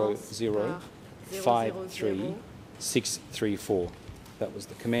 00053,634. That was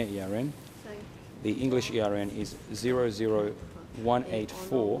the Khmer ERN. The English ERN is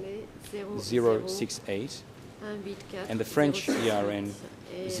 00184,068. And the French ERN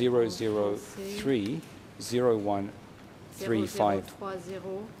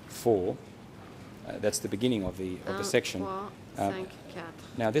 000101354. That's the beginning of the section.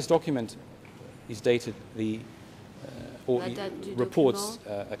 Now this document is dated or reports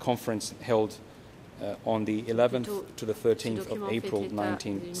a conference held on the 11th to the 13th of April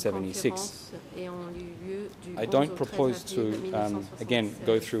 1976. I don't propose to, again,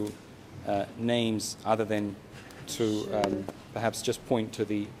 go through names other than to perhaps just point to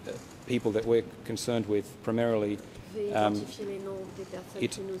the people that we're concerned with primarily.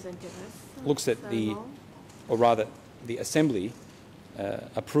 It looks at the, or rather the Assembly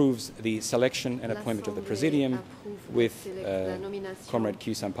approves the selection and appointment of the Presidium with Comrade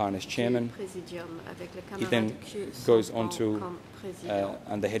Khieu Samphan as chairman. It then goes on to,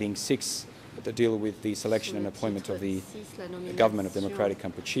 under heading 6, to deal with the selection and appointment of the Government of Democratic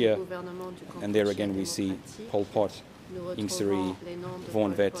Kampuchea. And there again we see Pol Pot, Ieng Sary,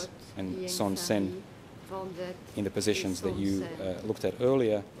 Vaughan Vet and Son Sen in the positions that you looked at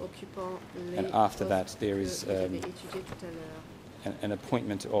earlier. And after that there is an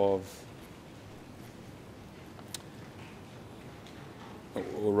appointment of,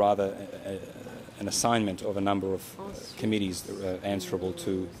 or rather an assignment of a number of committees answerable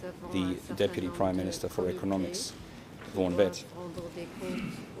to the Deputy Prime Minister for Economics, Vaughan Vet.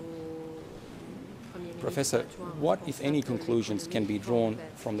 Professor, what, if any, conclusions can be drawn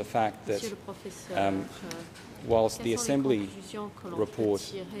from the fact that whilst the Assembly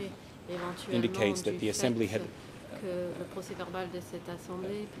report indicates that the Assembly had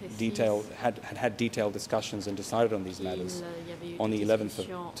had detailed discussions and decided on these matters on the 11th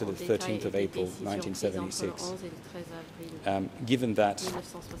to the 13th of April 1976. Given that,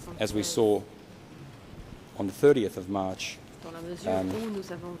 as we saw on the 30th of March,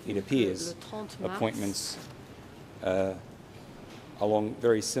 it appears appointments along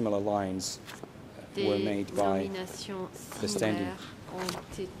very similar lines were made by the standing,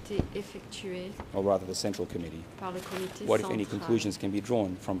 or rather the Central Committee. What, if any, conclusions can be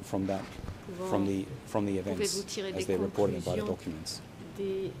drawn from that, from the events as they're reported by the documents?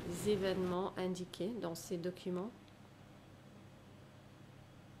 Des événements indiqués dans ces documents?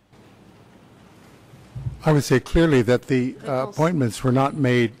 I would say clearly that the appointments were not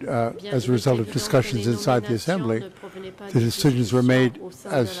made as a result of discussions inside the Assembly. The decisions were made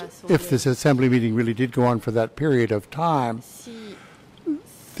as if this Assembly meeting really did go on for that period of time.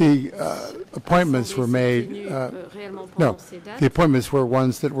 The appointments were made, no, the appointments were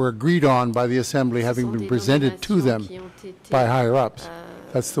ones that were agreed on by the Assembly, having been presented to them by higher-ups.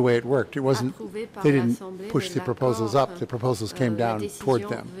 That's the way it worked. It wasn't, they didn't push the proposals up, the proposals came down toward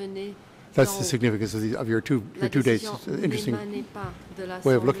them. That's the significance of your two dates. It's an interesting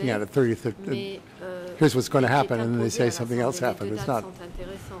way of looking at it. 30th, here's what's going to happen, and then they say something else happened. It's not.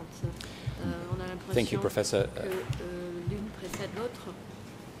 Thank you, Professor.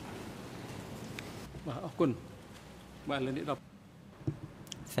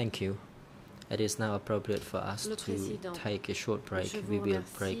 Thank you. It is now appropriate for us to take a short break. We will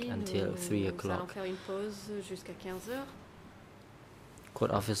break until 3 o'clock.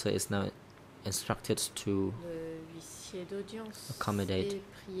 Court officer is now instructed to accommodate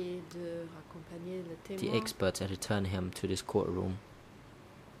the experts and return him to this courtroom.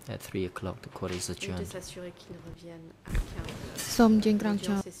 At 3 o'clock, the court is adjourned.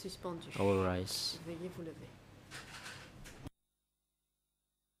 All rise.